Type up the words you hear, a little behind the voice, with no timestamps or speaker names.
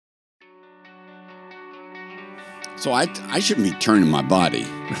So I shouldn't be turning my body. Say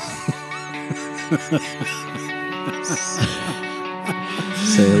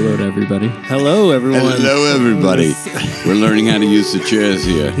hello to everybody. Hello, everyone. Hello, everybody. We're learning how to use the chairs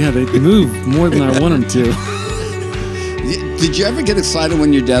here. Yeah, they move more than I want them to. Did you ever get excited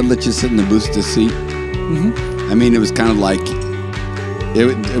when your dad let you sit in the booster seat? Mm-hmm. I mean, it was kind of like,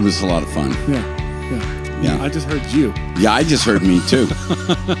 it was a lot of fun. Yeah. I just heard you. Yeah, I just heard me too.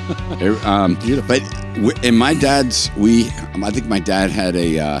 But in my dad's, I think my dad had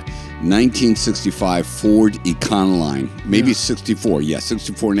a 1965 Ford Econoline, maybe 64,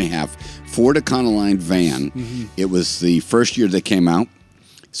 64 and a half, Ford Econoline van. Mm-hmm. It was the first year they came out.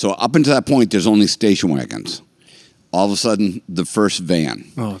 So up until that point, there's only station wagons. All of a sudden, the first van.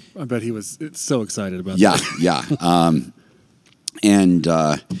 Oh, I bet he was so excited about that. Yeah. And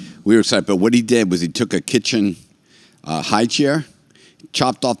we were excited. But what he did was he took a kitchen high chair,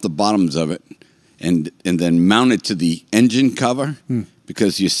 chopped off the bottoms of it, and then mounted to the engine cover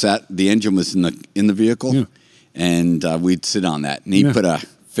because the engine was in the vehicle, and we'd sit on that. And he put a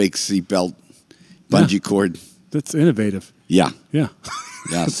fake seatbelt bungee cord. That's innovative. Yeah. Yeah.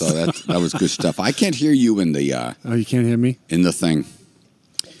 Yeah, so that was good stuff. I can't hear you in the... oh, you can't hear me? In the thing.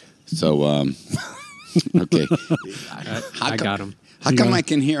 So, okay. I got him. How come I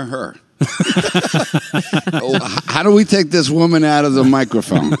can hear her? How do we take this woman out of the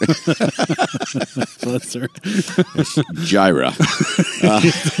microphone? Bless her. Gyra.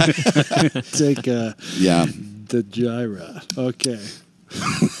 Take the Gyra. Okay.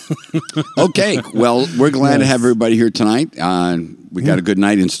 Okay, well, we're glad to have everybody here tonight. We got a good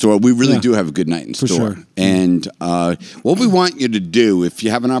night in store. We really do have a good night in store. Sure. And what we want you to do, if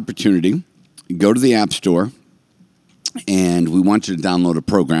you have an opportunity, go to the App Store, and we want you to download a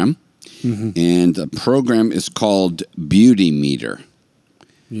program. Mm-hmm. And the program is called Beauty Meter.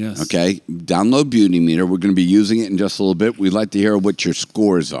 Yes. Okay, download Beauty Meter. We're going to be using it in just a little bit. We'd like to hear what your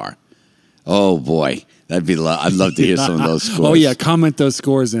scores are. Oh, boy. I'd love to hear some of those scores. Oh, yeah. Comment those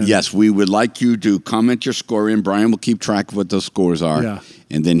scores in. Yes, we would like you to comment your score in. Brian will keep track of what those scores are,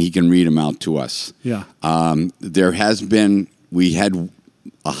 and then he can read them out to us. Yeah. We had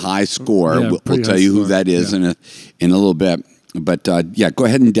a high score. Yeah, we'll tell you who that is in a little bit. But, go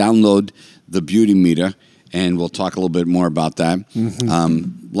ahead and download the Beauty Meter, and we'll talk a little bit more about that.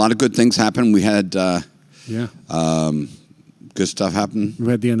 Mm-hmm. A lot of good things happened. We had... good stuff happened. We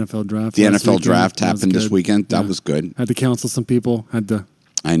had the NFL draft. The NFL draft happened this weekend. That was good. Had to counsel some people. I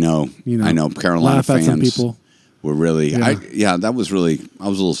know. Carolina laugh fans at some people. Were really. That was really. I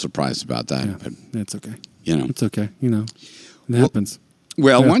was a little surprised about that. Yeah, but, it's okay. It's okay. It happens.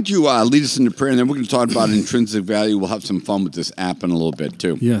 Well, why don't you lead us into prayer, and then we're going to talk about intrinsic value. We'll have some fun with this app in a little bit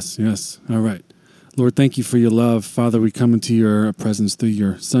too. Yes. All right. Lord, thank you for your love, Father. We come into your presence through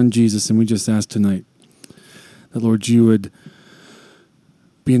your Son Jesus, and we just ask tonight that, Lord, you would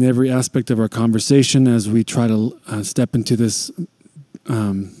be in every aspect of our conversation as we try to step into this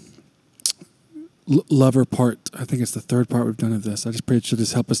lover part. I think it's the third part we've done of this. I just pray that you'll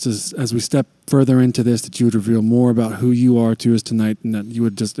just help us as we step further into this, that you would reveal more about who you are to us tonight, and that you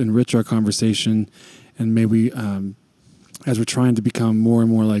would just enrich our conversation. And may we, as we're trying to become more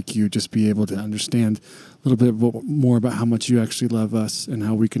and more like you, just be able to understand a little bit more about how much you actually love us and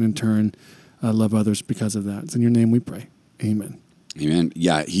how we can in turn love others because of that. It's in your name we pray. Amen. Amen.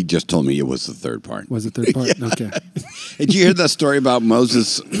 Yeah, he just told me it was the third part. Was it third part? Yeah. Okay. Did you hear that story about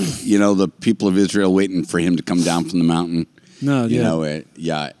Moses, the people of Israel waiting for him to come down from the mountain? No,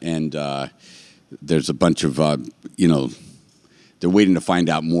 and there's a bunch of, they're waiting to find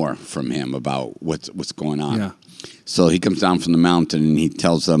out more from him about what's going on. Yeah. So he comes down from the mountain and he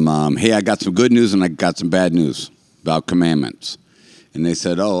tells them, hey, I got some good news and I got some bad news about commandments. And they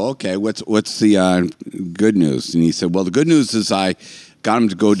said, oh, okay, what's the good news? And he said, well, the good news is I got him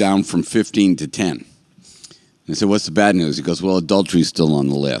to go down from 15 to 10. And I said, what's the bad news? He goes, well, adultery's still on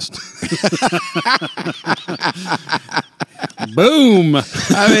the list. Boom.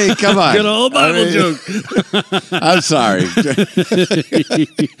 I mean, come on. Good old Bible joke. I'm sorry. I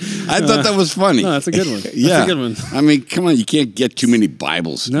thought that was funny. No, that's a good one. Yeah. That's a good one. I mean, come on, you can't get too many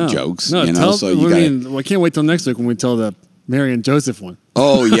Bible jokes. No, I can't wait till next week when we tell the Mary and Joseph one.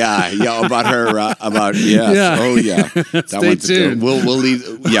 Oh yeah, about her, Yeah. Oh yeah. Stay tuned. We'll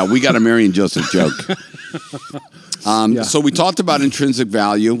leave. Yeah, we got a Mary and Joseph joke. So we talked about intrinsic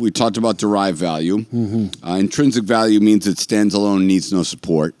value. We talked about derived value. Mm-hmm. Intrinsic value means it stands alone, needs no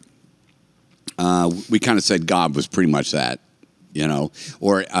support. We kind of said God was pretty much that,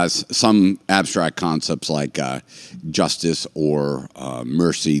 or some abstract concepts like justice or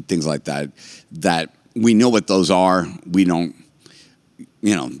mercy, things like that. That we know what those are. We don't.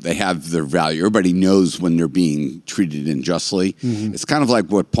 they have their value. Everybody knows when they're being treated unjustly. Mm-hmm. It's kind of like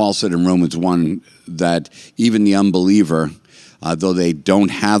what Paul said in Romans 1, that even the unbeliever, though they don't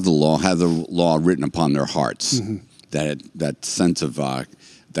have the law written upon their hearts. Mm-hmm. That sense of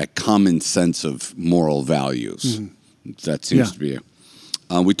that common sense of moral values. Mm-hmm. That seems to be it.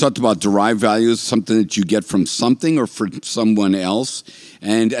 We talked about derived values, something that you get from something or from someone else.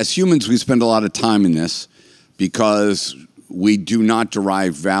 And as humans, we spend a lot of time in this because we do not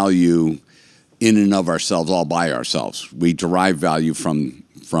derive value in and of ourselves, all by ourselves. We derive value from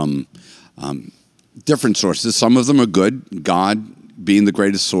different sources. Some of them are good, God being the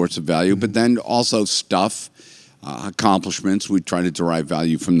greatest source of value, but then also stuff, accomplishments. We try to derive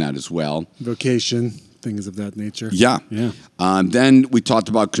value from that as well. Vocation, things of that nature. Yeah. Then we talked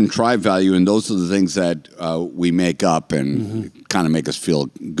about contrived value, and those are the things that we make up and kind of make us feel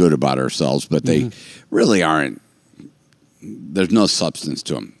good about ourselves, but they really aren't. There's no substance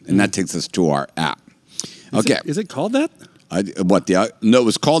to them, and that takes us to our app. Is it called that? No, it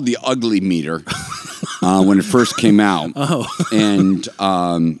was called the Ugly Meter when it first came out. Oh, and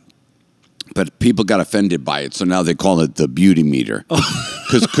but people got offended by it, so now they call it the Beauty Meter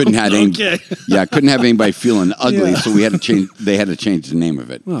because couldn't have anybody feeling ugly, so we had to change. They had to change the name of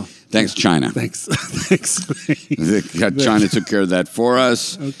it. Well, thanks, China. Thanks. China took care of that for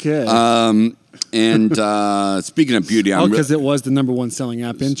us. Okay. And speaking of beauty, because it was the number one selling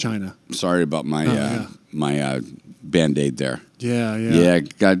app in China. Sorry about my my Band-Aid there. Yeah.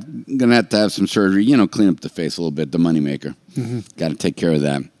 Gonna have to have some surgery. Clean up the face a little bit. The moneymaker. Mm-hmm. Got to take care of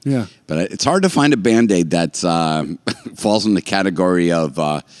that. Yeah. But it's hard to find a Band-Aid that's falls in the category of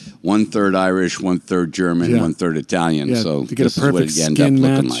 1/3 Irish, 1/3 German, 1/3 Italian. Yeah, So to get this a perfect is what it end up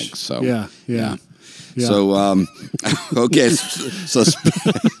match. looking like. So Yeah. So okay, so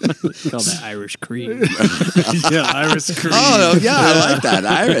call that Irish cream. Irish cream. Oh yeah, I like that.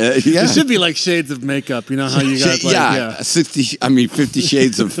 It should be like shades of makeup. You know how you got 50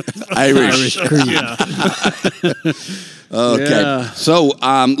 shades of Irish cream. Yeah. Okay, Yeah. so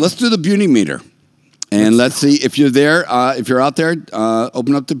let's do the Beauty Meter, and let's see if you're there. If you're out there,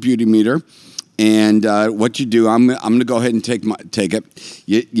 open up the Beauty Meter. And what you do, I'm going to go ahead and take it.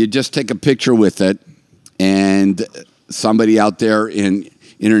 You just take a picture with it, and somebody out there in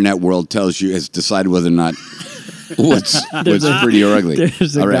internet world has decided whether or not what's pretty or ugly.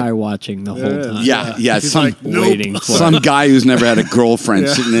 There's a guy watching the whole time. Yeah. Waiting for some guy who's never had a girlfriend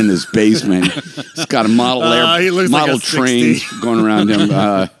sitting in his basement. He's got a model train going around him.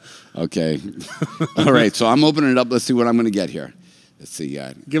 Okay. All right. So I'm opening it up. Let's see what I'm going to get here. Let's see.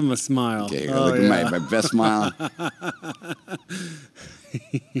 Give him a smile. Okay, look at my best smile.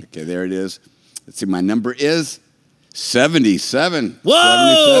 Okay, there it is. Let's see. My number is 77.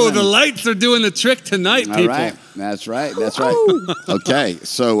 Whoa! 77. The lights are doing the trick tonight, people. All right. That's right. Okay,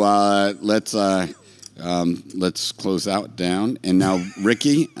 so let's close out down. And now,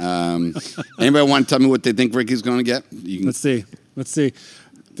 Ricky. Anybody want to tell me what they think Ricky's going to get? Let's see.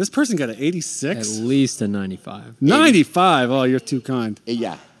 This person got an 86? At least a 95. 95? Oh, you're too kind.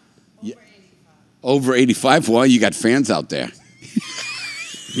 Yeah. Over 85? Well, you got fans out there.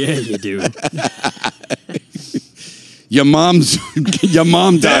 Yeah, you do. Your mom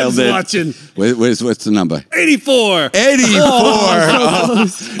dialed in. Watching. What's the number? 84. 84. Oh,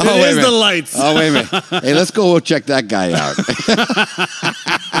 it is the lights. Oh, wait a minute. Hey, let's go check that guy out.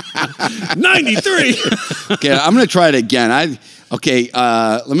 93. Okay, I'm going to try it again.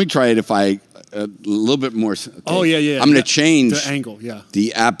 Let me try it if I a little bit more. Okay. Oh, yeah. I'm going to change the angle,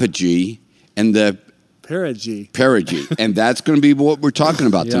 the apogee and the perigee. And that's going to be what we're talking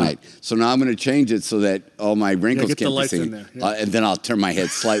about tonight. So now I'm going to change it so that all my wrinkles can't be seen. And then I'll turn my head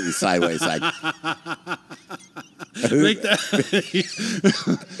slightly sideways. Like, make that.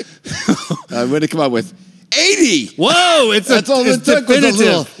 I'm going to come up with 80. Whoa, that's all it took.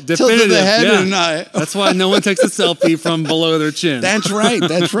 Definitive. Tilt of the head and that's why no one takes a selfie from below their chin. That's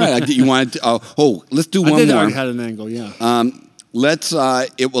right. You want to, let's do one more. I already had an angle,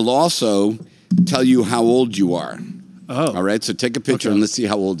 it will also tell you how old you are. Oh. All right, so take a picture and let's see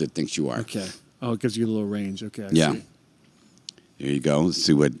how old it thinks you are. Okay. Oh, it gives you a little range. Okay. I see. There you go. Let's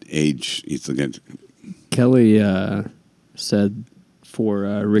see what age he's looking at. Kelly said for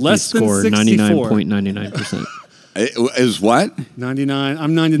Ricky's score, 99.99%. Is what? 99.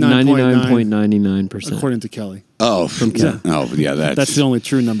 I'm 99.99. 99.99%. According to Kelly. Oh, from Kelly. Oh, yeah. That's the only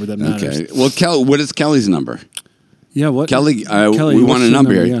true number that matters. Okay. Well, Kelly, what is Kelly's number? Yeah, what? Kelly, we want a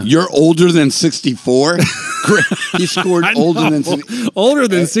number here. Yeah. You're older than 64? He scored older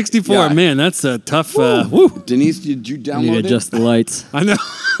than 64. Yeah. Man, that's a tough. Denise, did you download it? You need to adjust the lights. I know.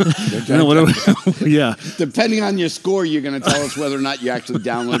 Yeah. Depending on your score, you're going to tell us whether or not you actually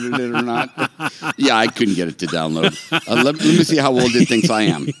downloaded it or not. Yeah, I couldn't get it to download. Let me see how old it thinks I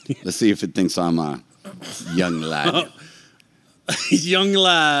am. Let's see if it thinks I'm a young lad. Young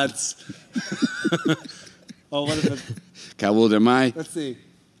lads. Oh, what is it? How old am I? Let's see.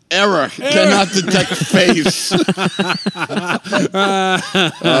 Error. Cannot detect face.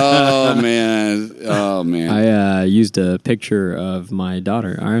 Oh, man. I used a picture of my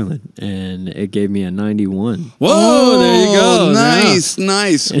daughter, Ireland, and it gave me a 91. Whoa, there you go.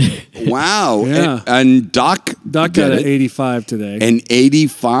 Nice. Wow. Yeah. And Doc got an 85 today. An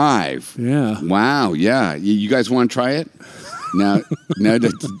 85. Yeah. Wow, yeah. You guys want to try it? No,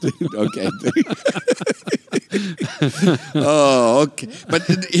 okay. Oh, okay. But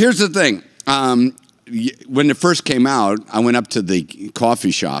here's the thing. When it first came out, I went up to the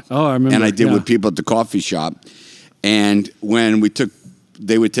coffee shop. Oh, I remember. And I did with people at the coffee shop. And when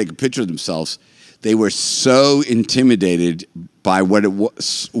they would take a picture of themselves, they were so intimidated by what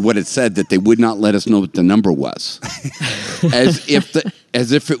it said that they would not let us know what the number was, as if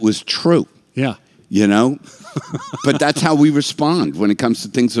it was true. Yeah. You know, but that's how we respond when it comes to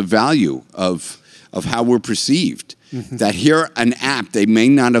things of value, of how we're perceived. Mm-hmm. That here, an app they may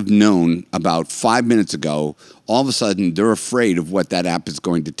not have known about 5 minutes ago, all of a sudden they're afraid of what that app is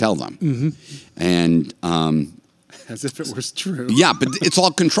going to tell them. Mm-hmm. And as if it was true. Yeah, but it's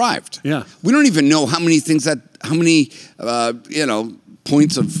all contrived. Yeah, we don't even know how many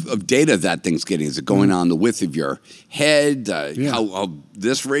points of data that thing's getting. Is it going on the width of your head? How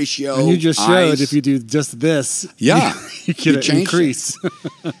this ratio? And you just showed if you do just this, you can increase.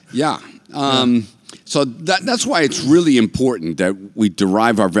 Yeah. So that's why it's really important that we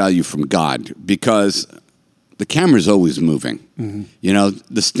derive our value from God, because the camera's always moving. Mm-hmm. You know,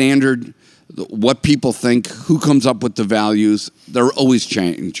 the standard, what people think, who comes up with the values, they're always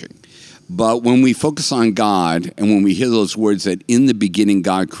changing. But when we focus on God and when we hear those words that in the beginning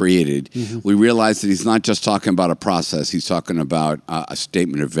God created, we realize that he's not just talking about a process, he's talking about a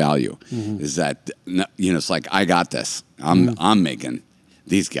statement of value. Mm-hmm. Is that, it's like, I got this. I'm making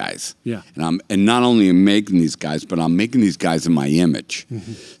these guys. Yeah. And not only am I making these guys, but I'm making these guys in my image.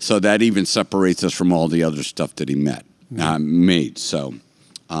 Mm-hmm. So that even separates us from all the other stuff that he made. So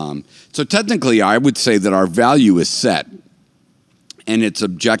technically, I would say that our value is set and it's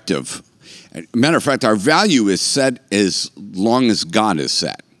objective. Matter of fact, our value is set as long as God is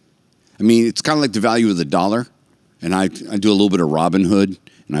set. I mean, it's kind of like the value of the dollar. And I do a little bit of Robinhood,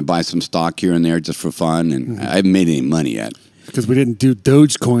 and I buy some stock here and there just for fun, and I haven't made any money yet. Because we didn't do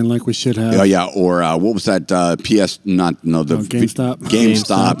Dogecoin like we should have. Oh, yeah. Or what was that? GameStop.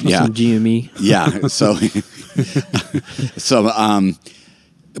 GameStop, yeah. GME. Yeah.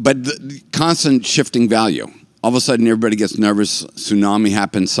 But the constant shifting value. All of a sudden, everybody gets nervous. Tsunami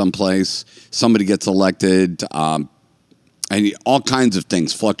happens someplace. Somebody gets elected. And all kinds of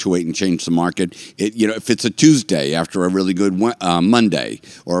things fluctuate and change the market. If it's a Tuesday after a really good Monday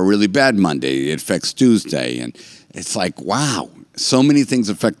or a really bad Monday, it affects Tuesday. And it's like, wow, so many things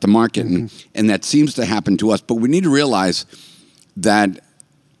affect the market. Mm-hmm. And that seems to happen to us. But we need to realize that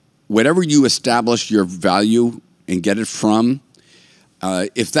whatever you establish your value and get it from,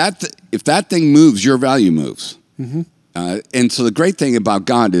 if that thing moves, your value moves. Mm-hmm. And so the great thing about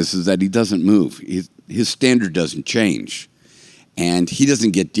God is that he doesn't move. His standard doesn't change. And he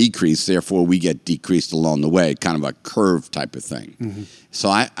doesn't get decreased, therefore we get decreased along the way, kind of a curve type of thing. Mm-hmm. So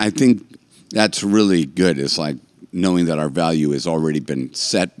I think that's really good. It's like knowing that our value has already been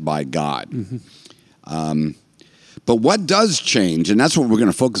set by God. Mm-hmm. But what does change, and that's what we're going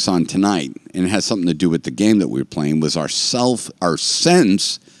to focus on tonight, and it has something to do with the game that we were playing, was our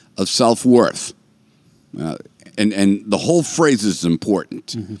sense of self-worth. And the whole phrase is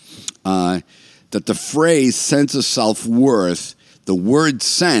important. Mm-hmm. That the phrase sense of self-worth, the word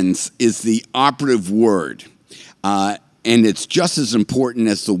sense is the operative word. And it's just as important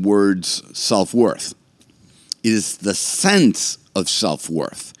as the words self-worth. It is the sense of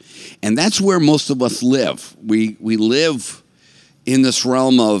self-worth. And that's where most of us live. We live in this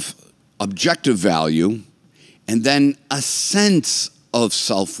realm of objective value and then a sense of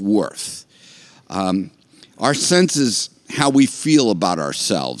self-worth. Our sense is how we feel about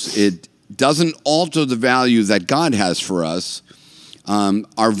ourselves. It doesn't alter the value that God has for us.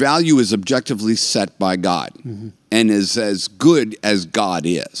 Our value is objectively set by God and is as good as God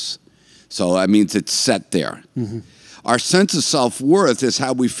is. So that means it's set there. Mm-hmm. our sense of self-worth is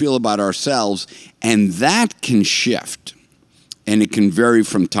how we feel about ourselves, and that can shift, and it can vary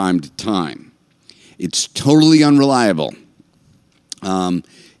from time to time. It's totally unreliable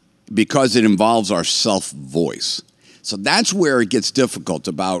because it involves our self-voice. So that's where it gets difficult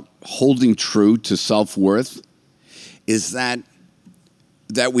about holding true to self-worth, is that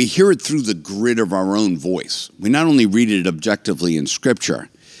we hear it through the grid of our own voice. We not only read it objectively in Scripture,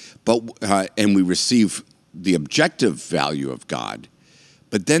 but and we receive the objective value of God,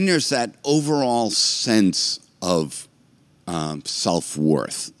 but then there's that overall sense of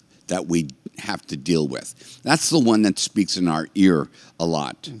self-worth that we have to deal with. That's the one that speaks in our ear a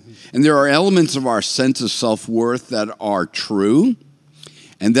lot. Mm-hmm. And there are elements of our sense of self-worth that are true,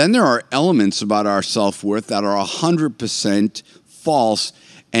 and then there are elements about our self-worth that are 100% false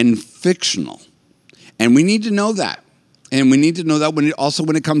and fictional. And we need to know that. And we need to know that when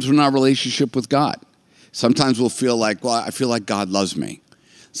it comes from our relationship with God. Sometimes we'll feel like, well, I feel like God loves me.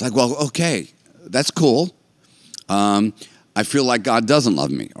 It's like, well, okay, that's cool. I feel like God doesn't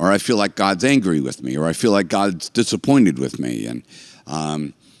love me, or I feel like God's angry with me, or I feel like God's disappointed with me.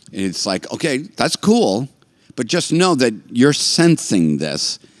 And it's like, okay, that's cool, but just know that you're sensing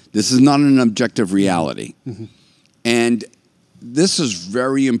this. This is not an objective reality. Mm-hmm. And this is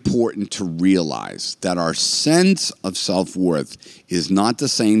very important to realize, that our sense of self-worth is not the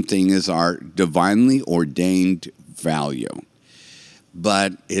same thing as our divinely ordained value.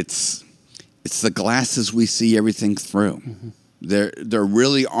 But it's the glasses we see everything through. Mm-hmm. There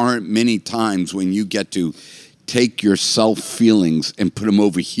really aren't many times when you get to take your self-feelings and put them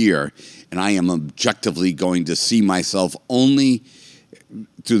over here, and I am objectively going to see myself only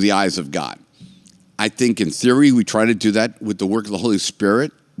through the eyes of God. I think in theory we try to do that with the work of the Holy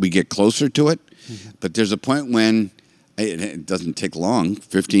Spirit. We get closer to it. Mm-hmm. But there's a point when it doesn't take long.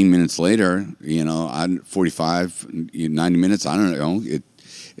 15 minutes later, 45, 90 minutes, I don't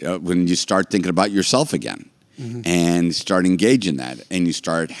know. When you start thinking about yourself again, mm-hmm. and start engaging that, and you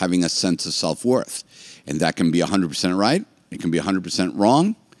start having a sense of self-worth. And that can be 100% right. It can be 100%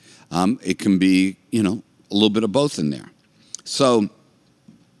 wrong. It can be, a little bit of both in there. So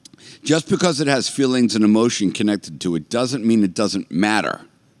just because it has feelings and emotion connected to it doesn't mean it doesn't matter,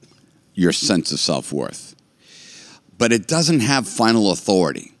 your sense of self-worth. But it doesn't have final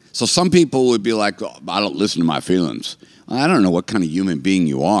authority. So some people would be like, oh, I don't listen to my feelings. I don't know what kind of human being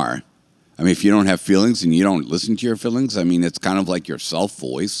you are. I mean, if you don't have feelings and you don't listen to your feelings, I mean, it's kind of like your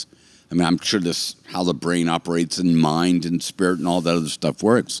self-voice. I mean, I'm sure this how the brain operates and mind and spirit and all that other stuff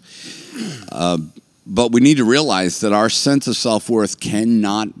works. But we need to realize that our sense of self-worth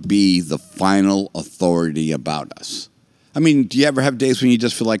cannot be the final authority about us. I mean, do you ever have days when you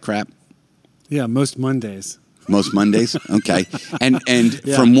just feel like crap? Yeah, most Mondays. Most Mondays? Okay. And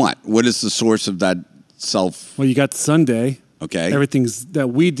yeah. From what? What is the source of that self? Well, you got Sunday. Okay. Everything that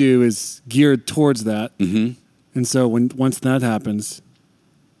we do is geared towards that. Mm-hmm. And so once that happens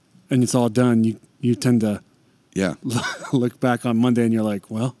and it's all done, you tend to look back on Monday and you're like,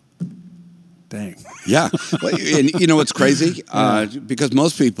 well, dang. Yeah. Well, and you know what's crazy? Because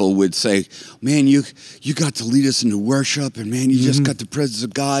most people would say, man, you got to lead us into worship, and man, you mm-hmm. just got the presence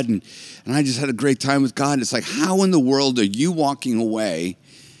of God, and I just had a great time with God. And it's like, how in the world are you walking away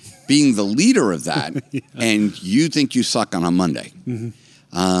being the leader of that, and you think you suck on a Monday?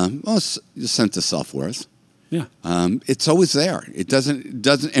 Mm-hmm. Well, it's a sense of self-worth. Yeah. It's always there. It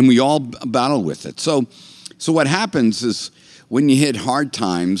doesn't, and we all battle with it. So what happens is when you hit hard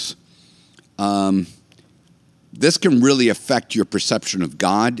times, this can really affect your perception of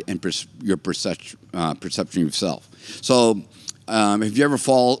God and your perception of yourself. So, have you ever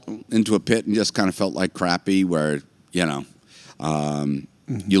fall into a pit and just kind of felt like crappy, where mm-hmm.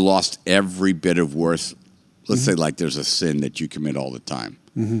 you lost every bit of worth? Let's mm-hmm. say like there's a sin that you commit all the time.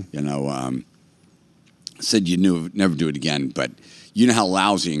 Mm-hmm. Said you never do it again, but you know how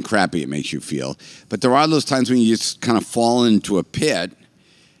lousy and crappy it makes you feel. But there are those times when you just kind of fall into a pit.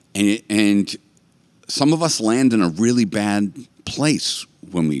 And some of us land in a really bad place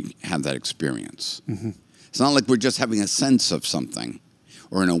when we have that experience. Mm-hmm. It's not like we're just having a sense of something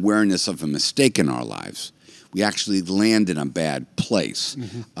or an awareness of a mistake in our lives. We actually land in a bad place.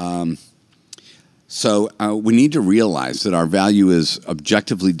 Mm-hmm. So we need to realize that our value is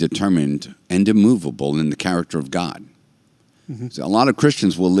objectively determined and immovable in the character of God. Mm-hmm. So a lot of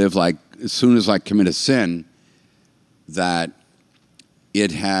Christians will live like, as soon as I commit a sin, that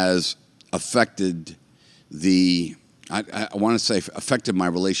it has affected affected my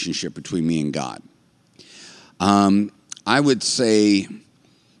relationship between me and God. I would say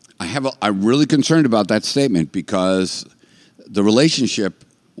I'm really concerned about that statement, because the relationship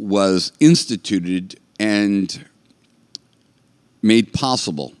was instituted and made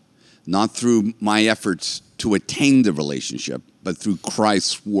possible, not through my efforts to attain the relationship, but through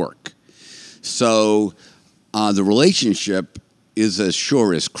Christ's work. So the relationship is as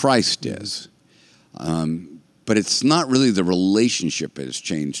sure as Christ is. But it's not really the relationship that has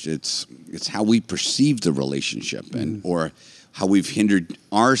changed. It's how we perceive the relationship and or how we've hindered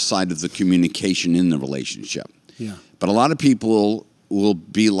our side of the communication in the relationship. Yeah. But a lot of people will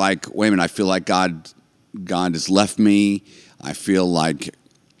be like, wait a minute, I feel like God has left me. I feel like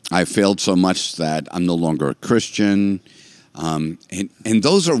I failed so much that I'm no longer a Christian. And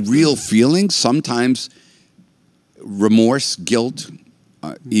those are real feelings. Sometimes remorse, guilt,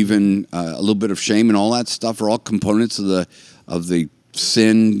 even a little bit of shame and all that stuff are all components of the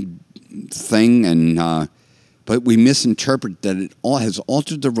sin thing. And but we misinterpret that it all has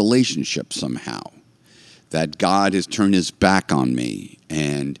altered the relationship somehow, that God has turned his back on me.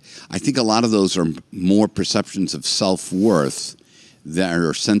 And I think a lot of those are more perceptions of self-worth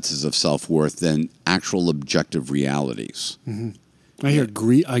or senses of self-worth than actual objective realities. Mm-hmm. I hear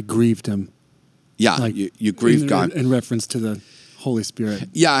I grieved him. Yeah, like you grieved God. In reference to the Holy Spirit.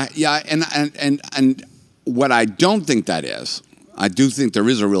 Yeah, and what I don't think that is, I do think there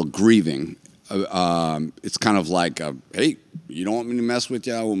is a real grieving. It's kind of like, hey, you don't want me to mess with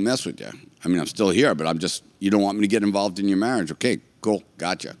you, I will mess with you. I mean, I'm still here, but you don't want me to get involved in your marriage. Okay, cool,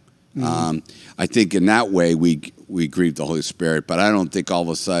 gotcha. Mm-hmm. I think in that way we grieve the Holy Spirit, but I don't think all of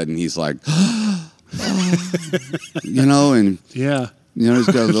a sudden he's like, and yeah. He's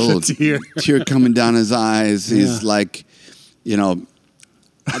got a little tear coming down his eyes. He's like, that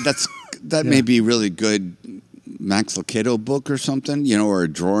may be really good Max Lucado book or something, or a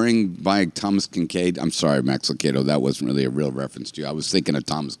drawing by Thomas Kincaid. I'm sorry, Max Lucado, that wasn't really a real reference to you. I was thinking of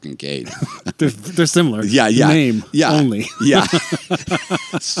Thomas Kincaid. They're similar. Yeah. Name only. Yeah.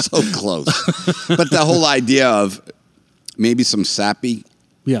 So close. But the whole idea of maybe some sappy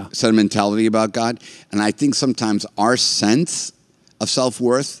sentimentality about God. And I think sometimes our sense of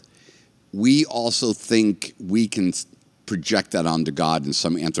self-worth, we also think we can project that onto God in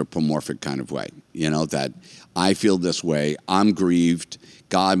some anthropomorphic kind of way. That I feel this way, I'm grieved,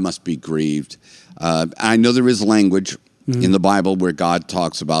 God must be grieved. I know there is language in the Bible where God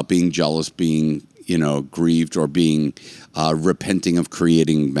talks about being jealous, being, grieved, or being repenting of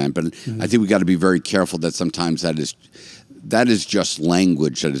creating man. But I think we got to be very careful that sometimes that is just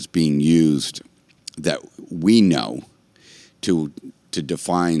language that is being used that we know to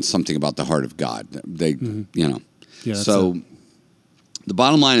define something about the heart of God. Yeah, so the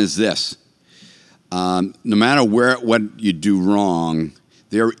bottom line is this. No matter what you do wrong,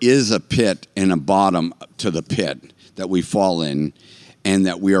 there is a pit and a bottom to the pit that we fall in, and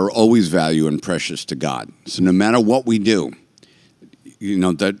that we are always valuable and precious to God. So no matter what we do,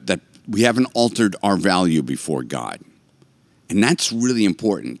 that we haven't altered our value before God. And that's really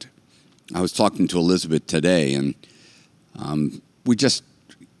important. I was talking to Elizabeth today, and we just,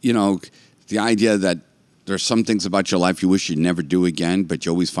 the idea that there's some things about your life you wish you'd never do again, but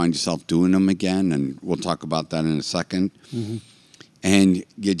you always find yourself doing them again, and we'll talk about that in a second. Mm-hmm. And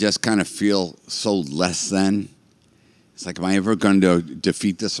you just kind of feel so less than. It's like, am I ever going to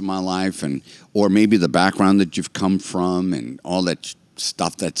defeat this in my life? Or maybe the background that you've come from and all that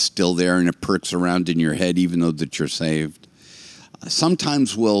stuff that's still there and it perks around in your head even though that you're saved.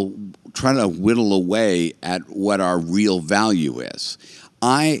 Sometimes we'll try to whittle away at what our real value is.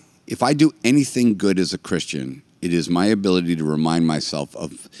 If I do anything good as a Christian, it is my ability to remind myself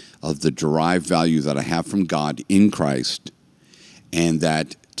of the derived value that I have from God in Christ, and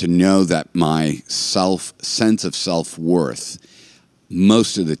that to know that my sense of self-worth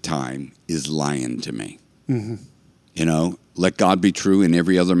most of the time is lying to me. Mm-hmm. Let God be true and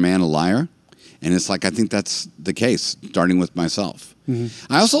every other man a liar. And it's like, I think that's the case, starting with myself.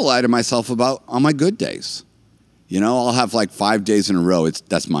 Mm-hmm. I also lie to myself on my good days. I'll have like 5 days in a row.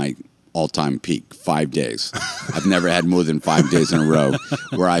 That's my all-time peak, 5 days. I've never had more than 5 days in a row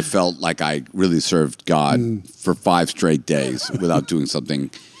where I felt like I really served God for 5 straight days without doing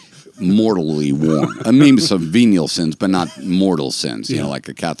something mortally wrong. I mean, some venial sins, but not mortal sins, like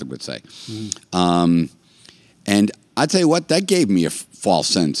a Catholic would say. And I tell you what, that gave me a false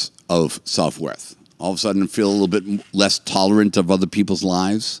sense of self-worth. All of a sudden, I feel a little bit less tolerant of other people's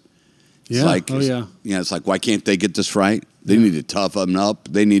lives. Yeah. It's like, why can't they get this right? They need to toughen up.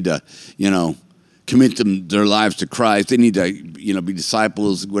 They need to, commit their lives to Christ. They need to, be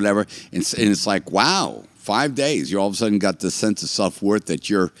disciples, whatever. And it's like, wow, 5 days. You all of a sudden got this sense of self-worth that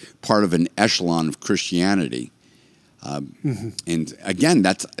you're part of an echelon of Christianity. And again,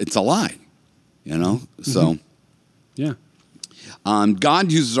 it's a lie, So, yeah.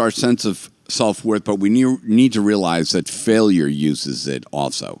 God uses our sense of self-worth, but we need to realize that failure uses it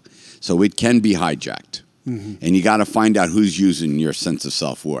also. So it can be hijacked. Mm-hmm. And you got to find out who's using your sense of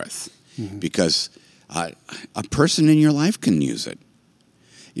self-worth. Mm-hmm. Because a person in your life can use it.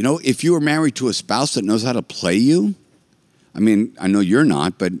 You know, if you were married to a spouse that knows how to play you, I mean, I know you're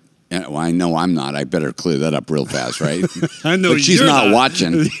not, but well, I know I'm not. I better clear that up real fast, right? I know but she's you're not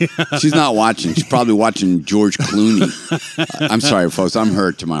watching. Yeah. She's not watching. She's probably watching George Clooney. I'm sorry, folks. I'm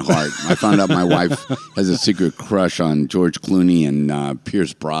hurt to my heart. I found out my wife has a secret crush on George Clooney and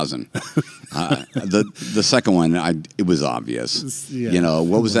Pierce Brosnan. The second one, it was obvious. Yeah, you know,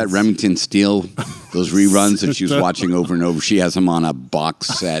 what was that? Remington Steele? Those reruns that she was watching over and over. She has them on a box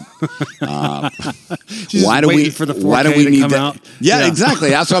set. Why do we need that? Out? Yeah,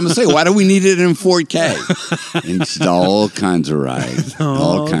 exactly. That's what I'm going to say. Why do we need it in 4K? And it's all kinds of right.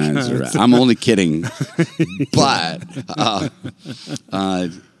 All kinds of right. I'm only kidding. But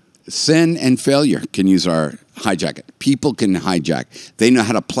sin and failure can use our hijack it. People can hijack. They know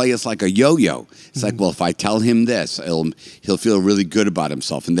how to play us like a yo-yo. It's like, well, if I tell him this, he'll feel really good about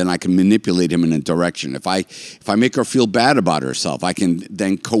himself, and then I can manipulate him in a direction. If I make her feel bad about herself, I can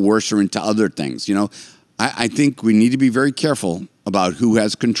then coerce her into other things. You know, I think we need to be very careful about who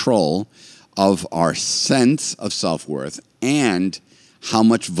has control of our sense of self-worth and how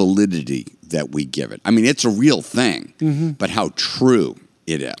much validity that we give it. I mean, it's a real thing, but how true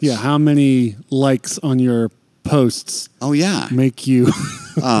it is. Yeah, how many likes on your posts make you...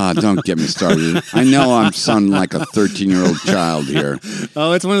 Don't get me started. I know I'm sounding like a 13-year-old child here.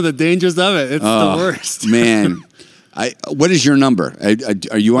 Oh, it's one of the dangers of it. It's the worst. Man, what is your number?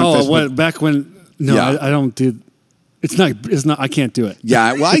 Are you on Facebook? What, back when... No, yeah. I don't do... It's not. I can't do it.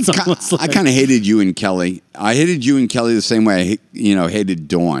 Yeah, well, I kind of hated you and Kelly. I hated you and Kelly the same way I hated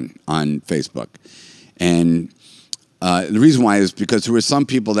Dawn on Facebook. And the reason why is because there were some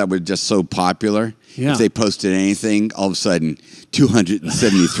people that were just so popular. Yeah. If they posted anything, all of a sudden,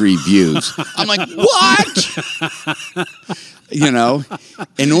 273 views. I'm like, what? You know,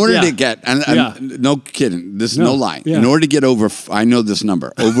 in order to get, no kidding, this is no lie. Yeah. In order to get over, I know this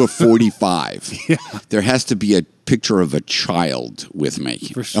number, over 45, there has to be a picture of a child with me.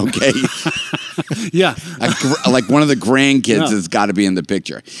 For sure. Okay? Yeah. Like one of the grandkids has got to be in the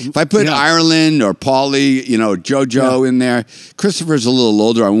picture. If I put Ireland or Paulie, JoJo in there, Christopher's a little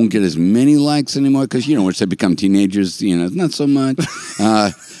older. I won't get as many likes anymore because, once they become teenagers, not so much.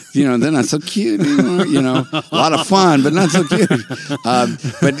 They're not so cute anymore, a lot of fun, but not so cute.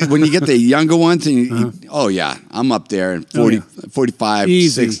 But when you get the younger ones, I'm up there, 45,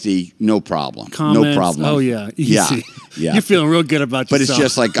 easy. 60, no problem. Comments, no problem. Oh, yeah, easy. Yeah. You're feeling real good about yourself. But it's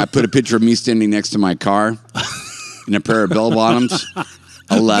just like I put a picture of me standing next to my car in a pair of bell-bottoms.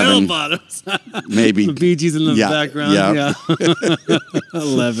 11. Bell-bottoms. Maybe. The Bee Gees in the background. Yeah.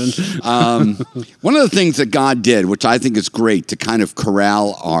 11. One of the things that God did, which I think is great to kind of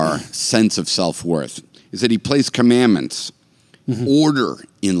corral our sense of self-worth, is that he placed commandments, order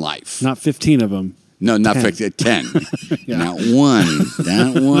in life. Not 15 of them. No, not 10. 10. Not one.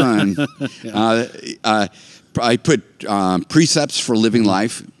 I put precepts for living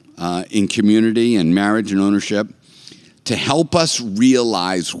life in community and marriage and ownership, to help us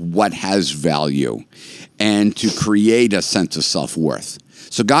realize what has value and to create a sense of self-worth.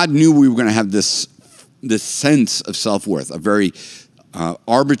 So God knew we were going to have this sense of self-worth, a very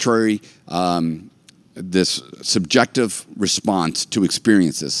arbitrary, this subjective response to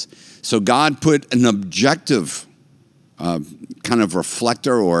experiences. So God put an objective kind of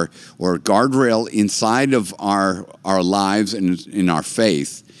reflector or guardrail inside of our lives and in our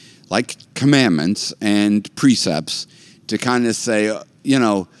faith, like commandments and precepts, to kind of say,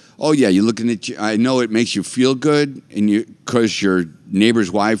 you're looking at you. I know it makes you feel good, and because your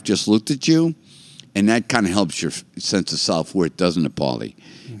neighbor's wife just looked at you, and that kind of helps your sense of self-worth, doesn't it, Paulie?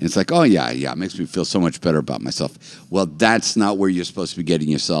 And it's like, it makes me feel so much better about myself. Well, that's not where you're supposed to be getting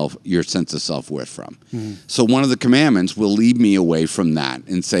your sense of self-worth from. Mm-hmm. So one of the commandments will lead me away from that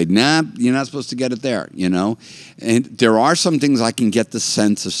and say, nah, you're not supposed to get it there, And there are some things I can get the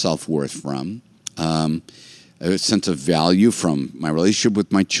sense of self-worth from. A sense of value from my relationship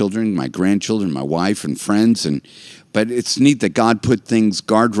with my children, my grandchildren, my wife, and friends. But it's neat that God put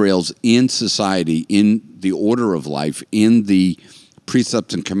guardrails in society, in the order of life, in the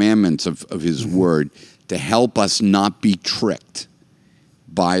precepts and commandments of his word, to help us not be tricked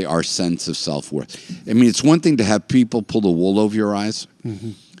by our sense of self-worth. I mean, it's one thing to have people pull the wool over your eyes,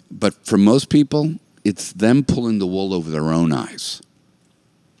 but for most people, it's them pulling the wool over their own eyes.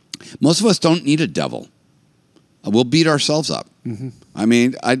 Most of us don't need a devil. We'll beat ourselves up. Mm-hmm. I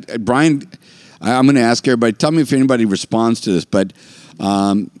mean, Brian, I'm going to ask everybody, tell me if anybody responds to this, but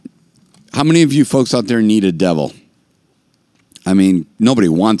How many of you folks out there need a devil? I mean, nobody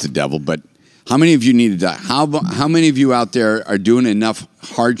wants a devil, but how many of you need a devil? How many of you out there are doing enough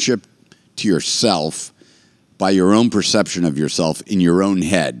hardship to yourself by your own perception of yourself in your own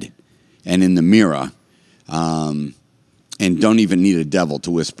head and in the mirror, and don't even need a devil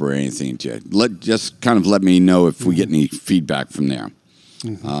to whisper anything to you? Just kind of let me know if we get any feedback from there.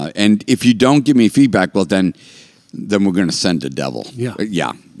 Mm-hmm. And if you don't give me feedback, well, then we're going to send a devil. Yeah.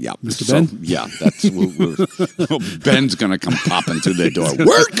 Mr. Ben? Yeah, that's Ben's going to come popping through the door.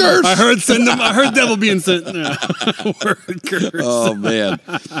 Workers! I heard devil being sent. Workers. Oh, man.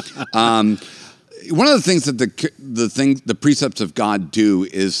 One of the things that the precepts of God do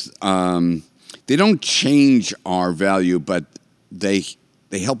is they don't change our value, but they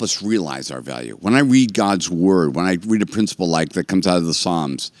help us realize our value. When I read God's word, when I read a principle like that comes out of the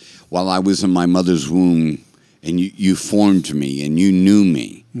Psalms, while I was in my mother's womb, and you formed me, and you knew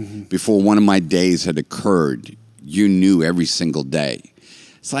me. Mm-hmm. Before one of my days had occurred, you knew every single day.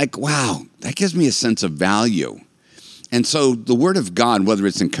 It's like, wow, that gives me a sense of value. And so the Word of God, whether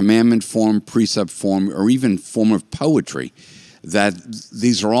it's in commandment form, precept form, or even form of poetry, that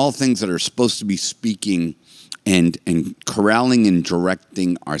these are all things that are supposed to be speaking and corralling and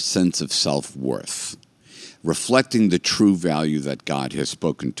directing our sense of self-worth, reflecting the true value that God has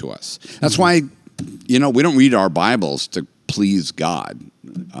spoken to us. That's why, we don't read our Bibles to please God.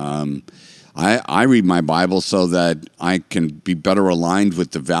 I read my Bible so that I can be better aligned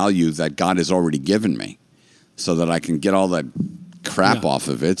with the value that God has already given me, so that I can get all that crap off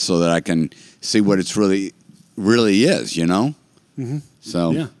of it, so that I can see what it's really is, Mm-hmm.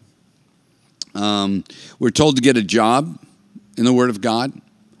 So, we're told to get a job in the Word of God.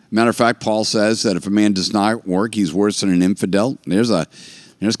 Matter of fact, Paul says that if a man does not work, he's worse than an infidel. There's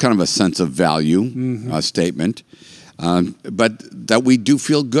kind of a sense of value statement. But that we do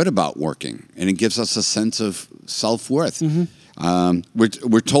feel good about working, and it gives us a sense of self-worth. Mm-hmm.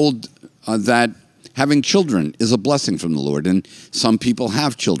 We're told that having children is a blessing from the Lord, and some people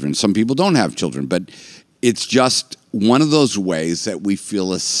have children, some people don't have children, but it's just one of those ways that we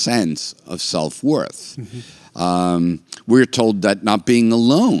feel a sense of self-worth. Mm-hmm. We're told that not being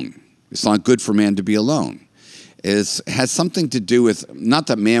alone, it's not good for man to be alone. Has something to do with, not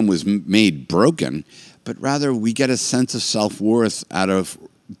that man was made broken, but rather we get a sense of self-worth out of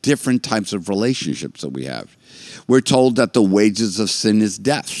different types of relationships that we have. We're told that the wages of sin is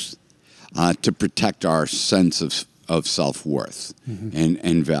death, to protect our sense of self-worth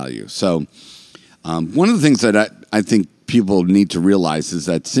and value. So one of the things that I think people need to realize is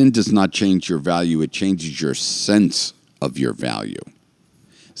that sin does not change your value, it changes your sense of your value.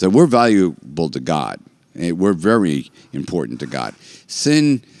 So we're valuable to God. We're very important to God.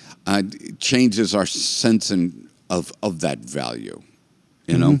 Sin changes our sense of that value,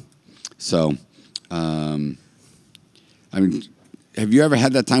 know? So, have you ever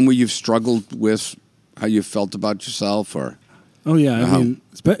had that time where you've struggled with how you felt about yourself? Or Oh, yeah.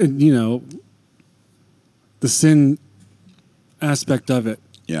 The sin aspect of it,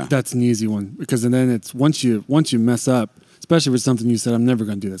 that's an easy one. Because then it's once you mess up, especially with something you said, I'm never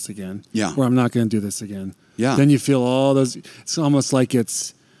going to do this again. Yeah. Or I'm not going to do this again. Yeah. Then you feel all those, it's almost like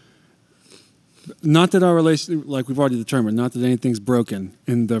it's, not that our relationship, like we've already determined, not that anything's broken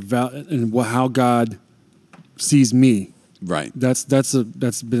in how God sees me. Right. That's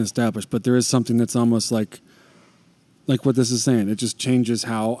been established. But there is something that's almost like what this is saying. It just changes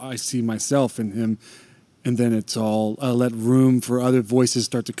how I see myself in Him. And then it's all, I let room for other voices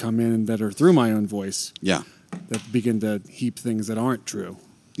start to come in that are through my own voice. Yeah. That begin to heap things that aren't true.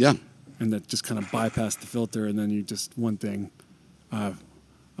 Yeah. And that just kind of bypass the filter, and then you just, one thing, I'm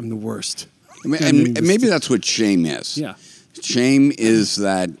the worst. And maybe that's what shame is. Yeah. Shame is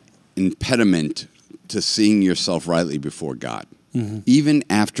that impediment to seeing yourself rightly before God, even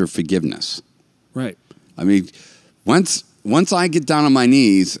after forgiveness. Right. I mean, once I get down on my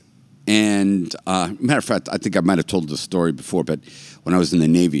knees, and matter of fact, I think I might have told this story before, but when I was in the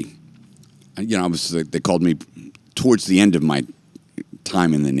Navy, they called me towards the end of my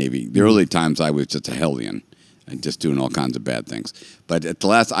time in the Navy. The early times I was just a hellion and just doing all kinds of bad things. But at the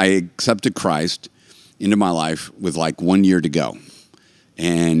last, I accepted Christ into my life with like 1 year to go.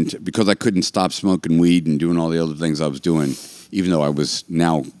 And because I couldn't stop smoking weed and doing all the other things I was doing, even though I was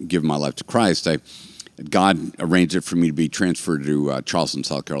now giving my life to Christ, God arranged it for me to be transferred to Charleston,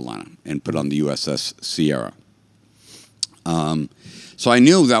 South Carolina, and put on the USS Sierra. So I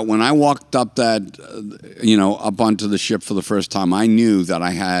knew that when I walked up up onto the ship for the first time, I knew that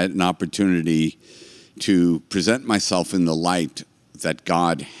I had an opportunity to present myself in the light that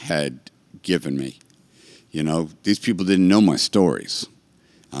God had given me. These people didn't know my stories.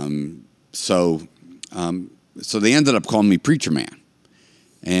 so they ended up calling me Preacher Man.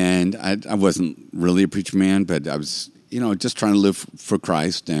 And I wasn't really a preacher man, but I was, just trying to live for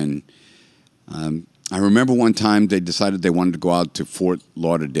Christ. And I remember one time they decided they wanted to go out to Fort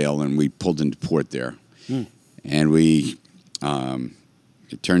Lauderdale, and we pulled into port there. And it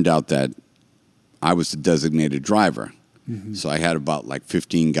turned out that I was the designated driver. So I had about like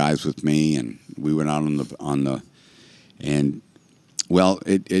 15 guys with me, and we went out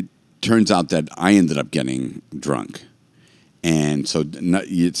it turns out that I ended up getting drunk. And so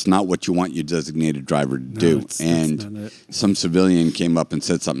it's not what you want your designated driver to do. And some civilian came up and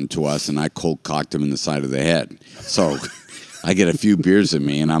said something to us, and I cold cocked him in the side of the head. So I get a few beers in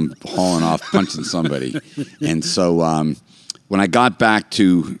me, and I'm hauling off, punching somebody. And so when I got back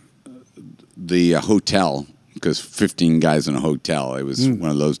to the hotel, because 15 guys in a hotel, it was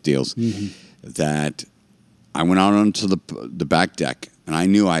one of those deals, that I went out onto the back deck, and I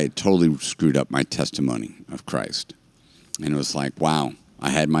knew I had totally screwed up my testimony of Christ. And it was like, wow, I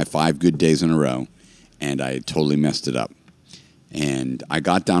had my 5 good days in a row, and I had totally messed it up. And I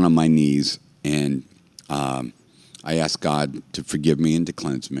got down on my knees, and I asked God to forgive me and to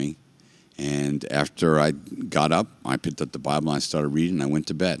cleanse me. And after I got up, I picked up the Bible, and I started reading, and I went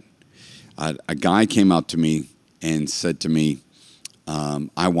to bed. A guy came up to me and said to me,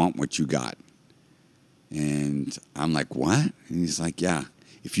 I want what you got. And I'm like, what? And he's like, yeah,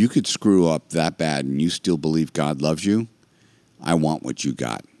 if you could screw up that bad and you still believe God loves you, I want what you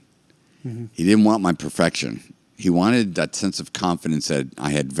got. He didn't want my perfection. He wanted that sense of confidence that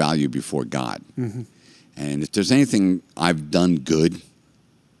I had value before God. And if there's anything I've done good,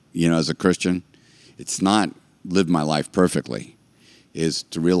 as a Christian, it's not live my life perfectly, is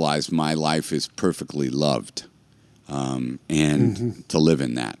to realize my life is perfectly loved, and to live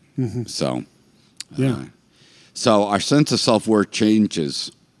in that. So our sense of self-worth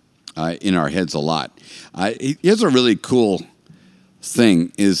changes in our heads a lot. Here's a really cool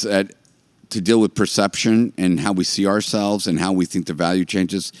thing, is that to deal with perception and how we see ourselves and how we think the value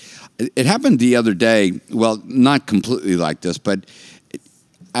changes. It happened the other day, well, not completely like this, but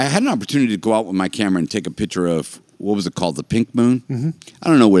I had an opportunity to go out with my camera and take a picture of, what was it called, the pink moon? I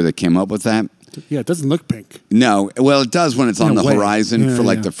don't know where they came up with that. Yeah, it doesn't look pink. No, well, it does when it's on the horizon for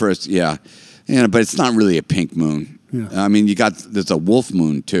the first, but it's not really a pink moon. I mean, there's a wolf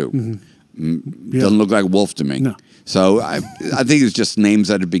moon too. Doesn't look like a wolf to me. No. So I think it's just names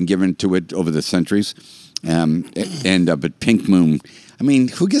that have been given to it over the centuries. But pink moon, I mean,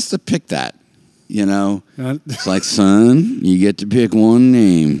 who gets to pick that? It's like, son, you get to pick one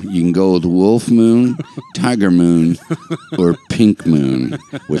name. You can go with wolf moon, tiger moon, or pink moon.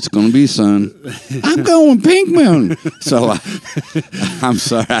 What's going to be, son? I'm going pink moon. So I'm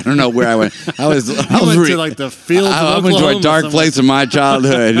sorry, I don't know where I went. I went to like the fields. I went to a dark place in my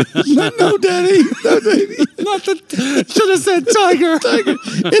childhood. No, Daddy. Not the. Should have said tiger.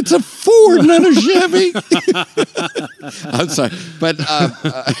 It's a Ford, not a Chevy. I'm sorry, but.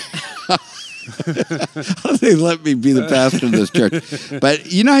 They let me be the pastor of this church. But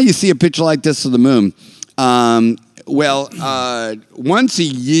how you see a picture like this of the moon? Once a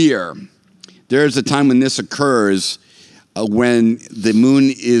year, there's a time when this occurs, when the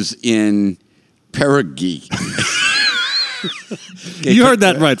moon is in perigee. You heard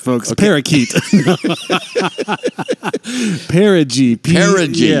that right, folks. Okay. Parakeet. Perigee.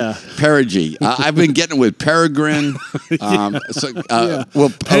 Perigee. I've been getting it with peregrine.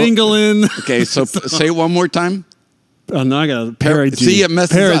 Pangolin. Okay, so say it one more time. Oh, no, I got it. Perigee. See, it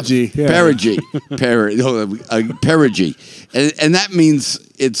messes perigee. up. Perigee. Perigee. And that means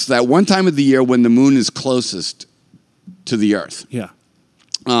it's that one time of the year when the moon is closest to the earth. Yeah.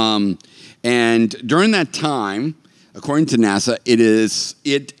 And during that time, according to NASA,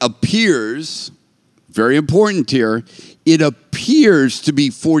 it appears, very important here, it appears to be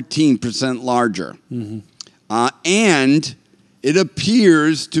 14% larger. And it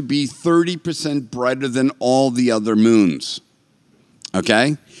appears to be 30% brighter than all the other moons.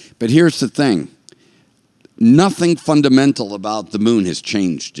 Okay? But here's the thing. Nothing fundamental about the moon has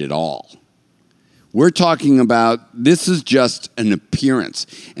changed at all. We're talking about, this is just an appearance.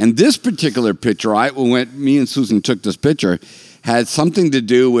 And this particular picture, when me and Susan took this picture, had something to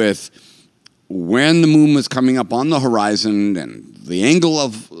do with when the moon was coming up on the horizon and the angle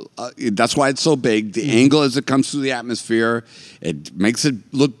of, that's why it's so big, the angle as it comes through the atmosphere, it makes it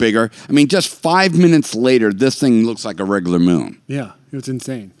look bigger. I mean, just 5 minutes later, this thing looks like a regular moon. Yeah, it's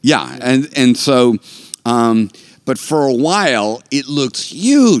insane. Yeah, and so, but for a while, it looks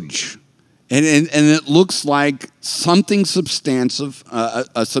huge. And it looks like something substantial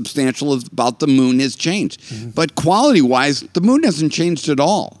about the moon has changed. But quality-wise, the moon hasn't changed at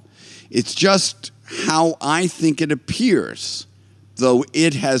all. It's just how I think it appears, though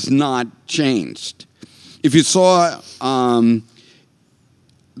it has not changed. If you saw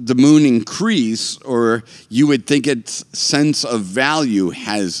the moon increase, or you would think its sense of value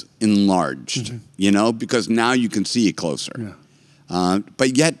has enlarged, because now you can see it closer. Yeah.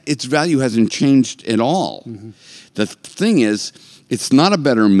 But yet its value hasn't changed at all. The thing is, it's not a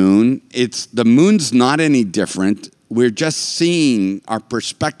better moon. The moon's not any different. We're just seeing our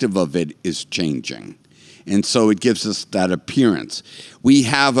perspective of it is changing. And so it gives us that appearance. We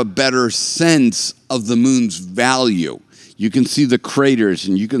have a better sense of the moon's value. You can see the craters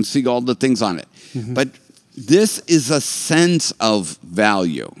and you can see all the things on it. But this is a sense of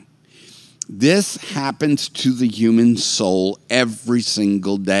value. This happens to the human soul every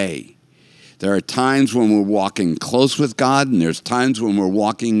single day. There are times when we're walking close with God, and there's times when we're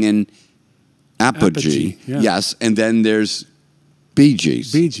walking in apogee. Yeah. Yes, and then there's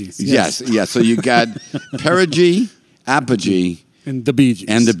BGs. BGs, yes. So you got perigee, apogee, and the BGs.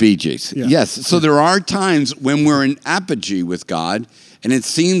 And the BGs. Yeah. Yes. So there are times when we're in apogee with God, and it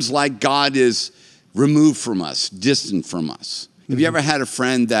seems like God is removed from us, distant from us. Have you ever had a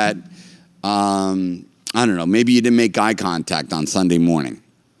friend that, I don't know, maybe you didn't make eye contact on Sunday morning,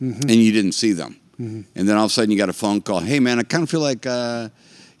 and you didn't see them. And then all of a sudden you got a phone call, hey, man, I kind of feel like,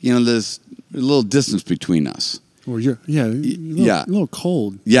 there's a little distance between us. Or you're a little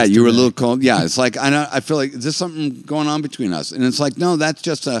cold. Yeah, you were a little cold. Yeah, it's like, I feel like, is there something going on between us? And it's like, no, that's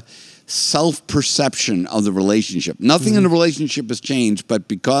just a self-perception of the relationship. Nothing in the relationship has changed, but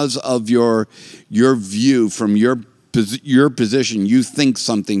because of your view from your position, you think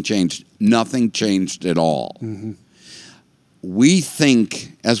something changed. Nothing changed at all. We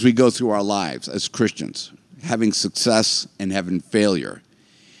think, as we go through our lives as Christians, having success and having failure,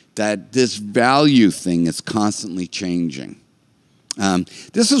 that this value thing is constantly changing.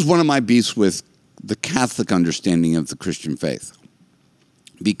 This is one of my beefs with the Catholic understanding of the Christian faith,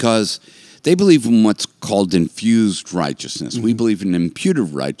 because they believe in what's called infused righteousness. We believe in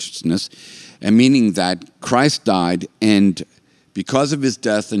imputed righteousness, and meaning that Christ died, and because of his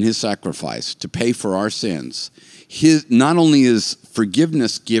death and his sacrifice to pay for our sins, not only is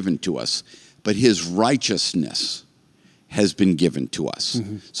forgiveness given to us, but his righteousness has been given to us.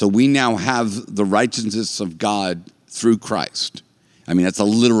 So we now have the righteousness of God through Christ. I mean, that's a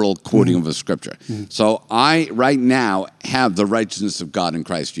literal quoting of a scripture. So I, right now, have the righteousness of God in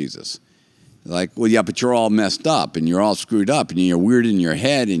Christ Jesus. Like, well, yeah, but you're all messed up, and you're all screwed up, and you're weird in your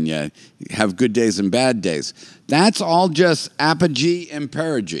head, and you have good days and bad days. That's all just apogee and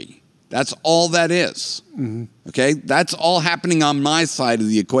perigee. That's all that is. Okay? That's all happening on my side of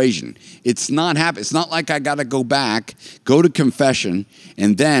the equation. It's not It's not like I got to go back, go to confession,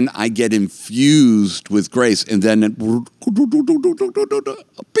 and then I get infused with grace, and then it, bing!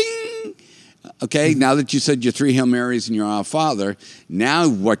 Okay, now that you said your 3 Hail Marys and your Our Father, now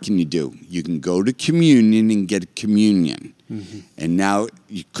what can you do? You can go to communion and get communion. And now,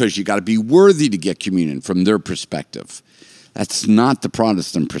 because you got to be worthy to get communion from their perspective. That's not the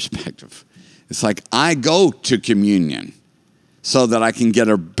Protestant perspective. It's like, I go to communion so that I can get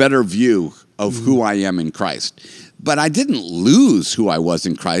a better view of who I am in Christ. But I didn't lose who I was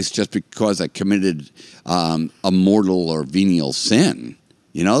in Christ just because I committed a mortal or venial sin.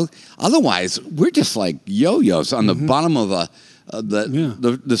 Otherwise, we're just like yo-yos on the bottom of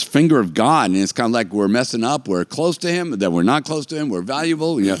this finger of God, and it's kind of like we're messing up. We're close to him, then we're not close to him. We're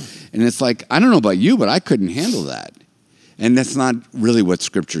valuable, and it's like, I don't know about you, but I couldn't handle that. And that's not really what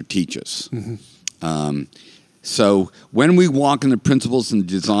Scripture teaches. So when we walk in the principles and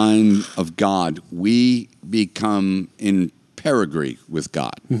design of God, we become in perigee with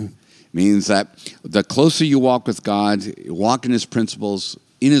God. Means that the closer you walk with God, walk in his principles,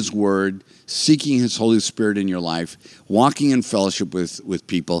 in his word, seeking his Holy Spirit in your life, walking in fellowship with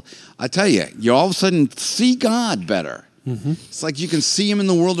people, I tell you, you all of a sudden see God better. It's like you can see him in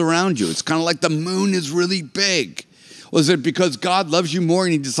the world around you. It's kind of like the moon is really big. Was it because God loves you more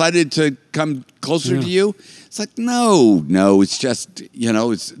and he decided to come closer to you? It's like, no, it's just,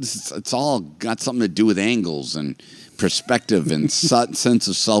 it's all got something to do with angles and perspective and sense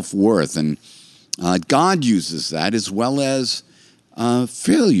of self-worth. And God uses that as well as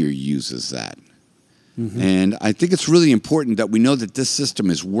failure uses that. And I think it's really important that we know that this system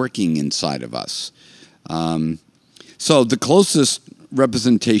is working inside of us. So the closest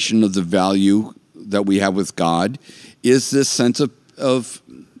representation of the value that we have with God is this sense of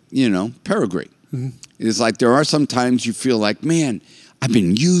perigee. It's like there are some times you feel like, man, I've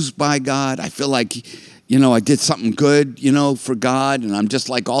been used by God. I feel like, I did something good, for God, and I'm just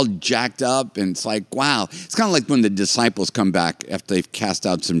like all jacked up, and it's like, wow. It's kind of like when the disciples come back after they've cast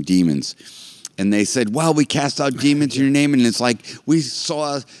out some demons, and they said, well, we cast out demons in your name, and it's like, we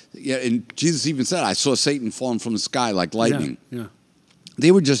saw, and Jesus even said, I saw Satan falling from the sky like lightning. Yeah.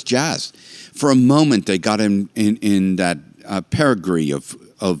 They were just jazzed. For a moment, they got in that perigee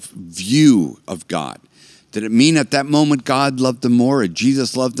of view of God. Did it mean at that moment God loved them more or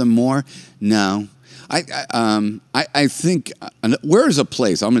Jesus loved them more? No. I think, where is a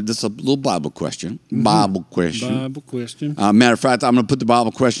place? This is a little Bible question. Mm-hmm. Bible question. Matter of fact, I'm going to put the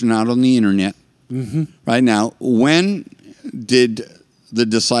Bible question out on the internet right now. When did the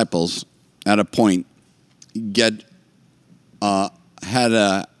disciples, at a point, had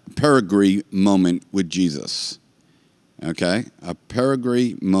a perigee moment with Jesus? Okay, a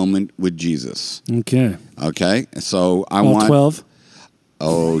perigee moment with Jesus. Okay. So I want 12.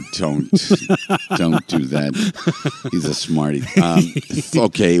 Oh, don't do that. He's a smarty.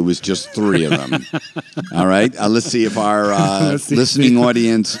 Okay, it was just 3 of them. All right. Let's see if our listening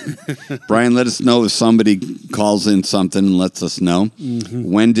audience, Brian, let us know if somebody calls in something and lets us know. Mm-hmm.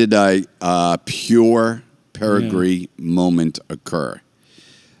 When did a pure perigee moment occur?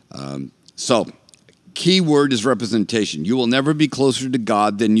 So, key word is representation. You will never be closer to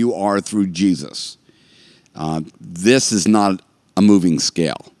God than you are through Jesus. This is not a moving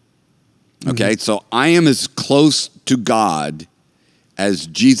scale. Okay, so I am as close to God as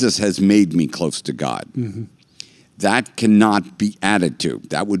Jesus has made me close to God. Mm-hmm. That cannot be added to.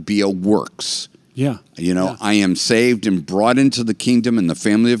 That would be a works. Yeah. I am saved and brought into the kingdom and the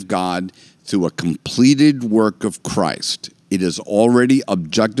family of God through a completed work of Christ. It has already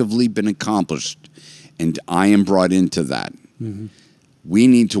objectively been accomplished, and I am brought into that. Mm-hmm. We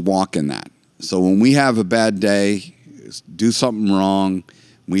need to walk in that. So when we have a bad day, do something wrong,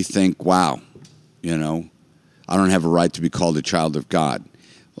 we think, wow, I don't have a right to be called a child of God.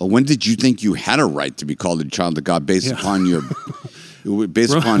 Well, when did you think you had a right to be called a child of God based upon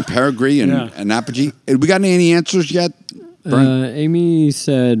upon perigee and apogee? We got any answers yet? Amy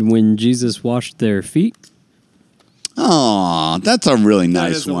said when Jesus washed their feet. Oh, that's a really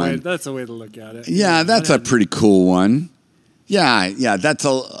nice one. That's a way to look at it. Yeah, that's a pretty cool one. Yeah, that's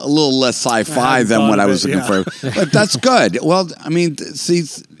a little less sci-fi than what I was looking for. But that's good. Well, I mean, see,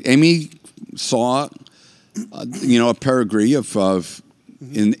 Amy saw, a perigee of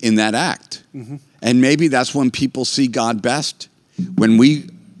in that act. Mm-hmm. And maybe that's when people see God best.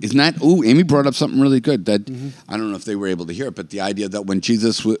 Amy brought up something really good that I don't know if they were able to hear it, but the idea that when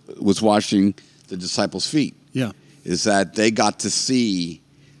Jesus was washing the disciples' feet, is that they got to see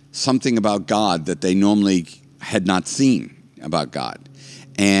something about God that they normally had not seen about God.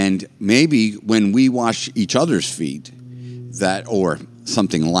 And maybe when we wash each other's feet, or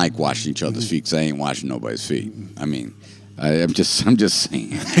something like washing each other's feet, because I ain't washing nobody's feet. I mean, I'm just saying.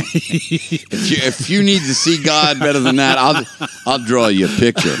 If you need to see God better than that, I'll draw you a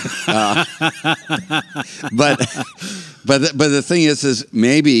picture. But the thing is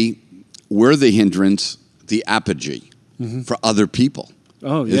maybe we're the hindrance, the apogee for other people.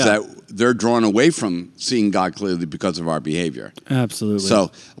 Oh, yeah. Is that they're drawn away from seeing God clearly because of our behavior. Absolutely.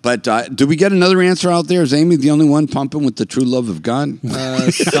 So, but do we get another answer out there? Is Amy the only one pumping with the true love of God?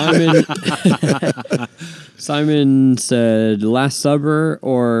 Simon said Last Supper,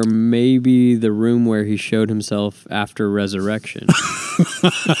 or maybe the room where he showed himself after resurrection.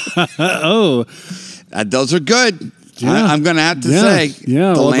 Those are good. Yeah. I'm going to have to say,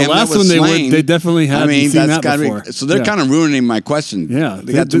 the last one they definitely had. That's got to be. So they're kind of ruining my question. Yeah,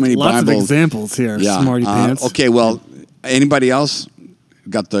 they got too many lots Bibles. of examples here. Yeah. Smarty pants. Okay, well, anybody else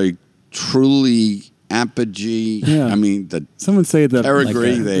got the truly apogee? Yeah. I mean, someone say the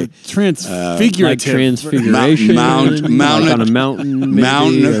perigee, the transfigurative, like transfiguration, mount on a mountain,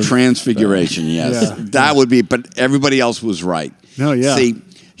 mountain of transfiguration. Yes, that would be. But everybody else was right. No, yeah. See,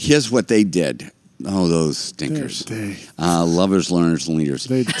 here's what they did. Oh, those stinkers. Lovers, learners, leaders.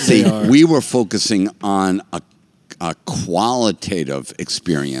 We were focusing on a qualitative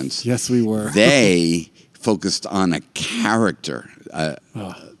experience. Yes, we were. They focused on a character, the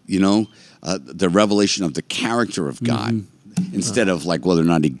revelation of the character of God. Instead of like whether or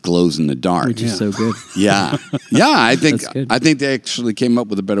not he glows in the dark. Which is so good. Yeah. I think they actually came up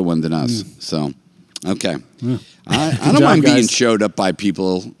with a better one than us. So, okay. Yeah. I don't mind being showed up by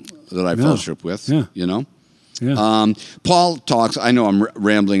people that I fellowship with, Yeah. Paul talks, I know I'm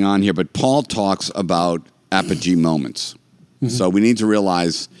rambling on here, but Paul talks about apogee moments. Mm-hmm. So we need to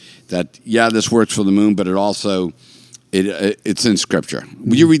realize that, this works for the moon, but it also, it's in Scripture.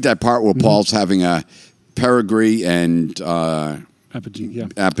 Will you read that part where Paul's having a perigee and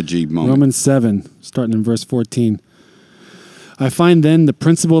apogee moment. Romans 7, starting in verse 14. I find then the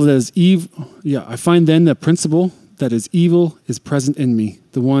principle that is evil. Yeah, I find then the principle that is evil is present in me,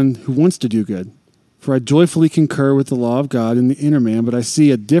 the one who wants to do good. For I joyfully concur with the law of God in the inner man, but I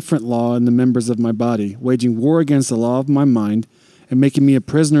see a different law in the members of my body, waging war against the law of my mind, and making me a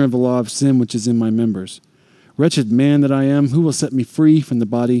prisoner of the law of sin which is in my members. Wretched man that I am, who will set me free from the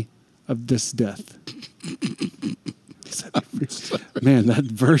body of this death? Man, that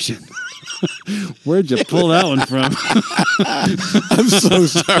version. Where'd you pull that one from? I'm so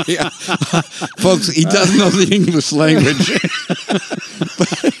sorry. Folks, he doesn't know the English language.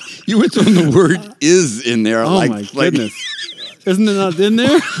 But you were throwing the word is in there. Oh, my goodness. Isn't it not in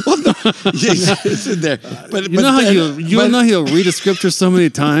there? Well, no. Yes, it's in there. But you know how you'll read a scripture so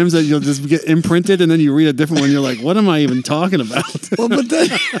many times that you'll just get imprinted, and then you read a different one. You're like, what am I even talking about? Well, but then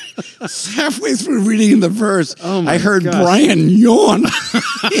halfway through reading the verse, I heard gosh. Brian yawn.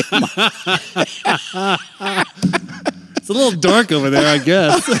 It's a little dark over there, I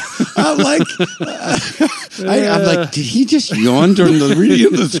guess. I'm like, did he just yawn during the reading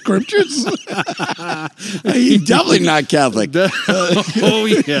of the scriptures? He's definitely not Catholic. Oh,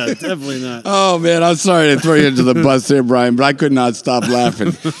 yeah, definitely not. Oh, man, I'm sorry to throw you into the bus there, Brian, but I could not stop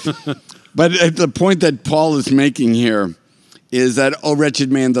laughing. But the point that Paul is making here is that, oh,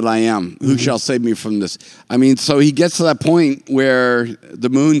 wretched man that I am, who shall save me from this? I mean, so he gets to that point where the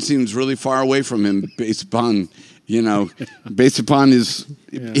moon seems really far away from him based upon his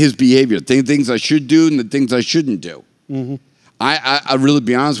behavior, things I should do and the things I shouldn't do. Mm-hmm. I really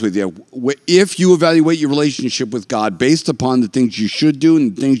be honest with you. If you evaluate your relationship with God based upon the things you should do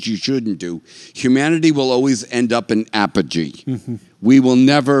and the things you shouldn't do, humanity will always end up in apogee. Mm-hmm. We will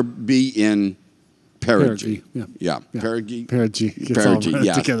never be in perigee. Perigee.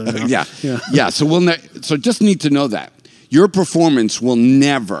 Yeah. So just need to know that your performance will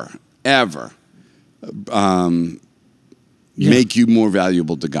never, ever make you more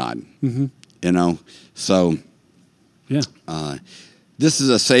valuable to God. Mm-hmm. So this is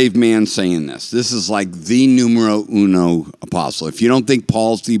a saved man saying this. This is like the numero uno apostle. If you don't think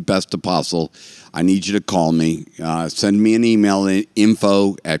Paul's the best apostle, I need you to call me. Send me an email at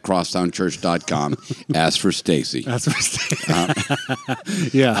info@crosstownchurch.com. Ask for Stacy.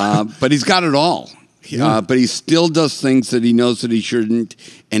 But he's got it all. But he still does things that he knows that he shouldn't,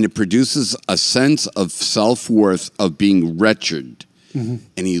 and it produces a sense of self-worth of being wretched.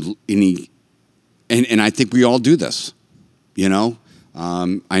 Mm-hmm. And I think we all do this. I know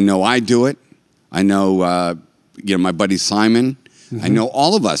I do it. I know my buddy Simon. Mm-hmm. I know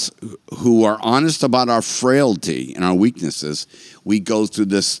all of us who are honest about our frailty and our weaknesses. We go through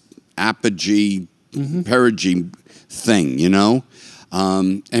this apogee, perigee thing,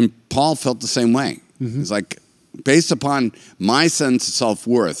 and Paul felt the same way. Mm-hmm. It's like, based upon my sense of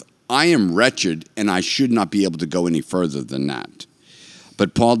self-worth, I am wretched and I should not be able to go any further than that.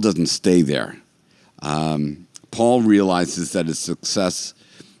 But Paul doesn't stay there. Paul realizes that his success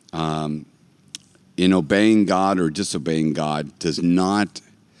in obeying God or disobeying God does not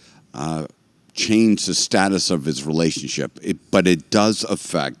change the status of his relationship, but it does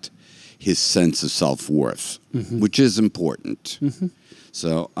affect his sense of self-worth, which is important. Mm-hmm.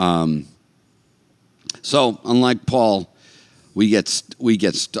 So unlike Paul, we get stuck.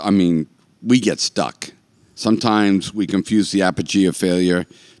 Sometimes we confuse the apogee of failure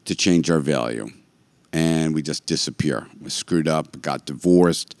to change our value, and we just disappear. We're screwed up, got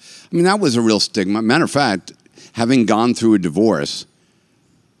divorced. That was a real stigma. Matter of fact, having gone through a divorce,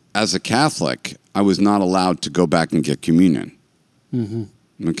 as a Catholic, I was not allowed to go back and get communion.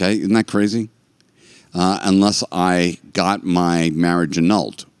 Mm-hmm. Okay, isn't that crazy? Unless I got my marriage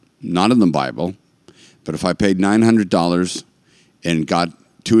annulled. Not in the Bible, but if I paid $900 and got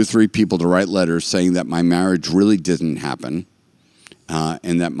 2 or 3 people to write letters saying that my marriage really didn't happen,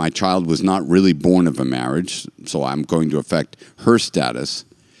 and that my child was not really born of a marriage, so I'm going to affect her status.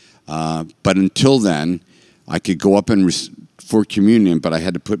 But until then, I could go up for communion, but I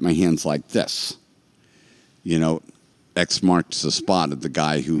had to put my hands like this. X marks the spot of the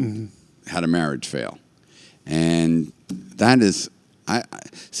guy who had a marriage fail. And that is, I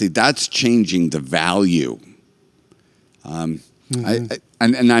see, that's changing the value. I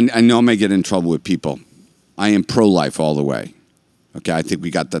know I may get in trouble with people. I am pro-life all the way. Okay, I think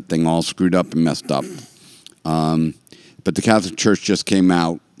we got that thing all screwed up and messed up. But the Catholic Church just came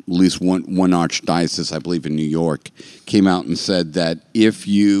out, at least one archdiocese, I believe in New York, came out and said that if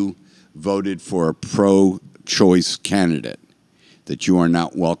you voted for a pro-choice candidate, that you are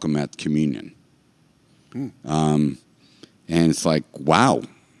not welcome at communion. And it's like, wow.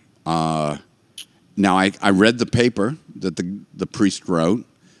 Now, I read the paper that the priest wrote,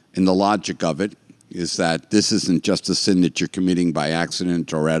 and the logic of it is that this isn't just a sin that you're committing by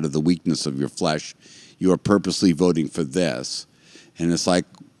accident or out of the weakness of your flesh. You are purposely voting for this. And it's like,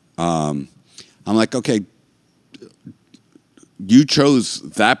 I'm like, okay, you chose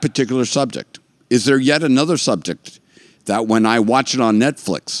that particular subject. Is there yet another subject that when I watch it on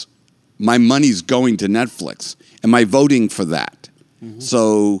Netflix, my money's going to Netflix? Am I voting for that? Mm-hmm.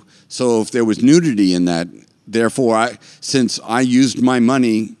 So if there was nudity in that, therefore, since I used my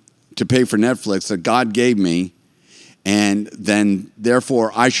money to pay for Netflix that God gave me, and then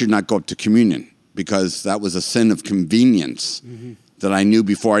therefore I should not go up to communion because that was a sin of convenience that I knew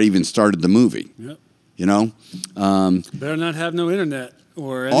before I even started the movie. Yep. You know? Better not have no internet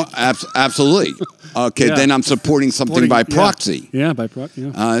or absolutely. Okay, yeah. Then I'm supporting something by proxy. Yeah, by proxy.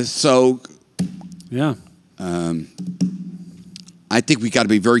 Yeah. I think we got to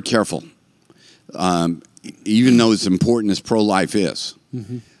be very careful. Even though as important as pro-life is,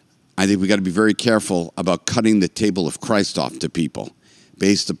 I think we got to be very careful about cutting the table of Christ off to people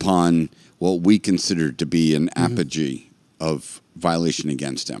based upon what we consider to be an apogee of violation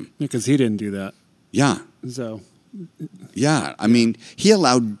against him. Because he didn't do that. Yeah. So. Yeah, I mean, he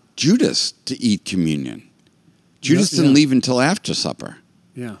allowed Judas to eat communion. Judas didn't leave until after supper.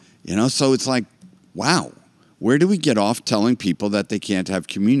 Yeah. You know, so it's like, wow, where do we get off telling people that they can't have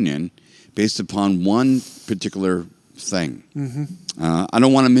communion based upon one particular thing? I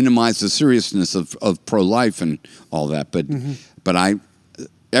don't want to minimize the seriousness of pro-life and all that, but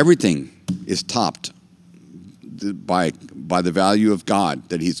everything is topped by the value of God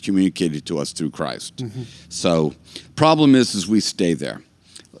that he's communicated to us through Christ. So problem is we stay there.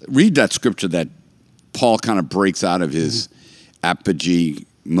 Read that scripture that Paul kind of breaks out of his apogee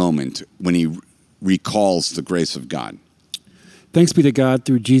moment when he recalls the grace of God. Thanks be to God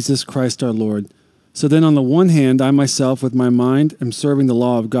through Jesus Christ our Lord. So then on the one hand, I myself with my mind am serving the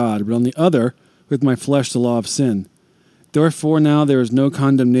law of God, but on the other, with my flesh, the law of sin. Therefore now there is no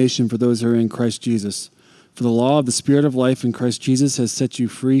condemnation for those who are in Christ Jesus. For the law of the Spirit of life in Christ Jesus has set you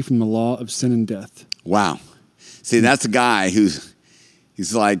free from the law of sin and death. Wow. See, that's a guy he's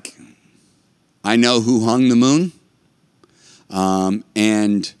like, I know who hung the moon,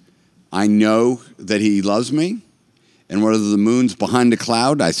 and I know that he loves me, and whether the moon's behind a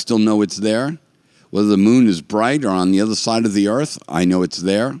cloud, I still know it's there. Whether the moon is bright or on the other side of the earth, I know it's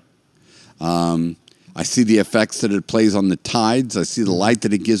there. I see the effects that it plays on the tides. I see the light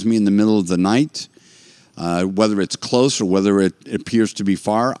that it gives me in the middle of the night. Whether it's close or whether it appears to be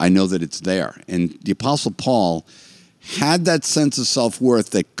far, I know that it's there. And the Apostle Paul had that sense of self-worth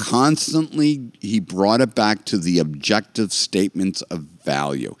that constantly he brought it back to the objective statements of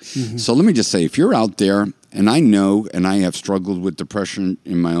value. So let me just say, if you're out there, and I know, and I have struggled with depression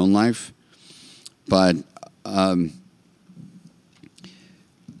in my own life, but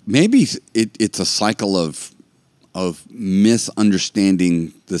maybe it's a cycle of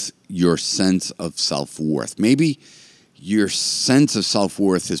misunderstanding your sense of self-worth. Maybe your sense of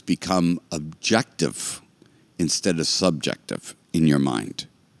self-worth has become objective instead of subjective in your mind.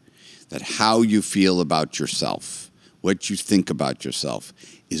 That how you feel about yourself, what you think about yourself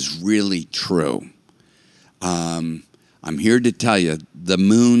is really true. I'm here to tell you, the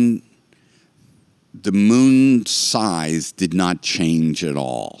moon size did not change at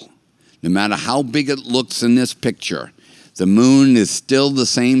all. No matter how big it looks in this picture, the moon is still the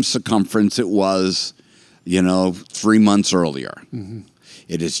same circumference it was, 3 months earlier.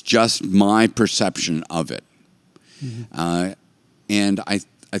 It is just my perception of it. And I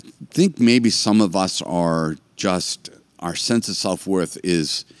think maybe some of us are just, our sense of self-worth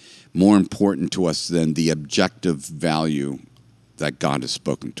is more important to us than the objective value that God has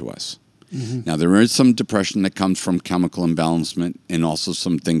spoken to us. Now, there is some depression that comes from chemical imbalancement and also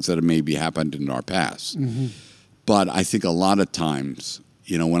some things that have maybe happened in our past. But I think a lot of times,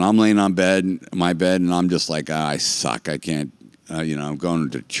 when I'm laying on my bed, and I'm just like, I suck. I can't, I'm going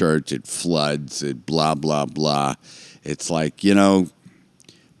to church. It floods. It blah, blah, blah. It's like,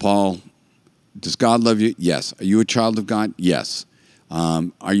 Paul, does God love you? Yes. Are you a child of God? Yes.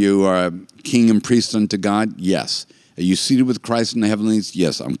 Are you a king and priest unto God? Yes. Are you seated with Christ in the heavenlies?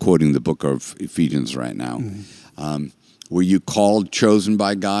 Yes, I'm quoting the book of Ephesians right now. Were you called, chosen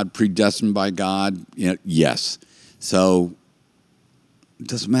by God, predestined by God? Yes. So it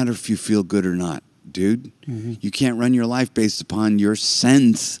doesn't matter if you feel good or not, dude. You can't run your life based upon your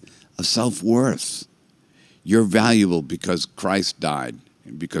sense of self-worth. You're valuable because Christ died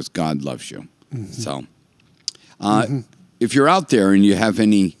and because God loves you. So if you're out there and you have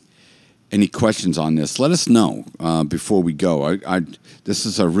any questions on this, let us know before we go. This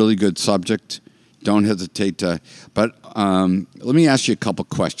is a really good subject, Don't hesitate to. But let me ask you a couple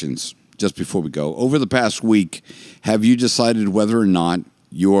questions just before we go. Over the past week, have you decided whether or not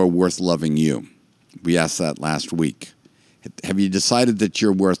you're worth loving you? We asked that last week. Have you decided that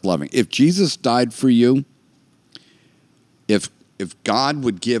you're worth loving? If Jesus died for you, if God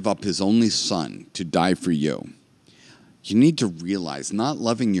would give up his only son to die for you, you need to realize not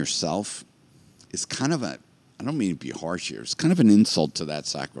loving yourself is kind of I don't mean to be harsh here, it's kind of an insult to that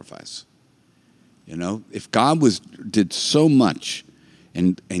sacrifice. You know, if God did so much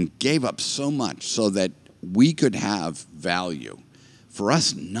and gave up so much so that we could have value, for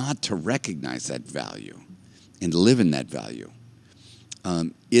us not to recognize that value and live in that value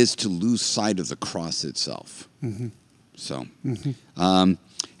is to lose sight of the cross itself. Mm-hmm. So,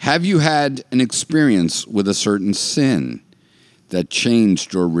 have you had an experience with a certain sin that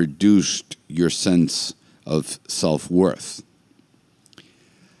changed or reduced your sense of self-worth?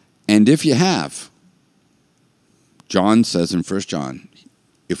 And if you have, John says in 1 John,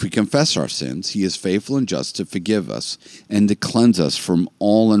 if we confess our sins, he is faithful and just to forgive us and to cleanse us from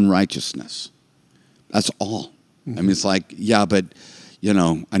all unrighteousness. That's all. Mm-hmm. I mean, it's like, yeah, but, you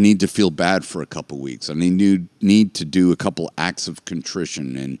know, I need to feel bad for a couple weeks. I need to do a couple acts of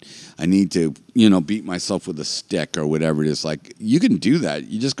contrition, and I need to, you know, beat myself with a stick or whatever it is. Like, you can do that.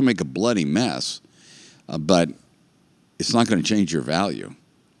 You just can make a bloody mess, but it's not going to change your value.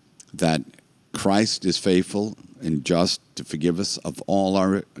 That Christ is faithful and just to forgive us of all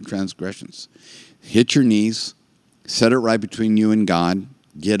our transgressions. Hit your knees, set it right between you and God,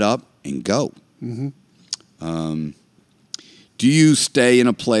 get up and go. Mm-hmm. Do you stay in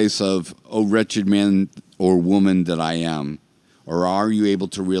a place of, oh, wretched man or woman that I am, or are you able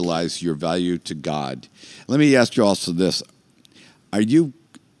to realize your value to God? Let me ask you also this. Are you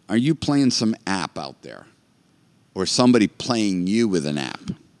playing some app out there, or somebody playing you with an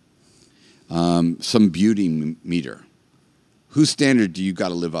app? Some beauty meter. Whose standard do you got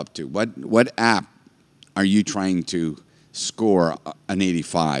to live up to? What app are you trying to score an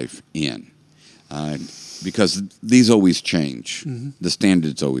 85 in? Because these always change. Mm-hmm. The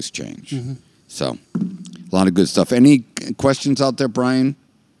standards always change. Mm-hmm. So, a lot of good stuff. Any questions out there, Brian?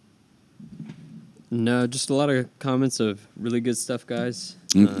 No, just a lot of comments of really good stuff, guys.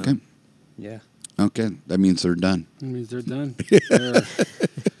 Okay. Yeah. Okay, that means they're done. That means they're done.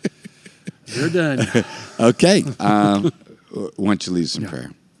 You're done. Okay. Why don't you lead some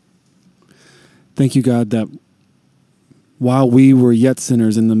prayer? Thank you, God, that while we were yet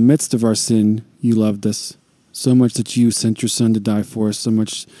sinners, in the midst of our sin, you loved us so much that you sent your son to die for us. So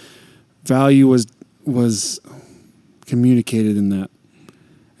much value was communicated in that.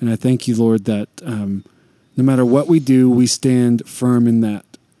 And I thank you, Lord, that no matter what we do, we stand firm in that.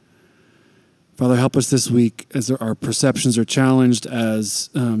 Father, help us this week as our perceptions are challenged, as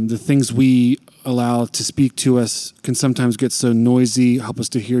the things we allow to speak to us can sometimes get so noisy. Help us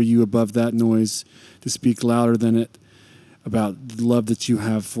to hear you above that noise, to speak louder than it, about the love that you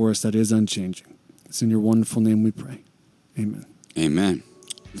have for us that is unchanging. It's in your wonderful name we pray. Amen. Amen.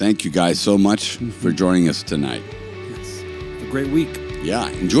 Thank you guys so much for joining us tonight. Yes. A great week. Yeah.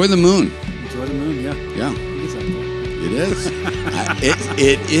 Enjoy the moon. Enjoy the moon, yeah. Yeah. It is out there. It is.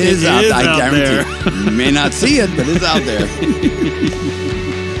 It is out there. I guarantee. You may not see it, but it's out there.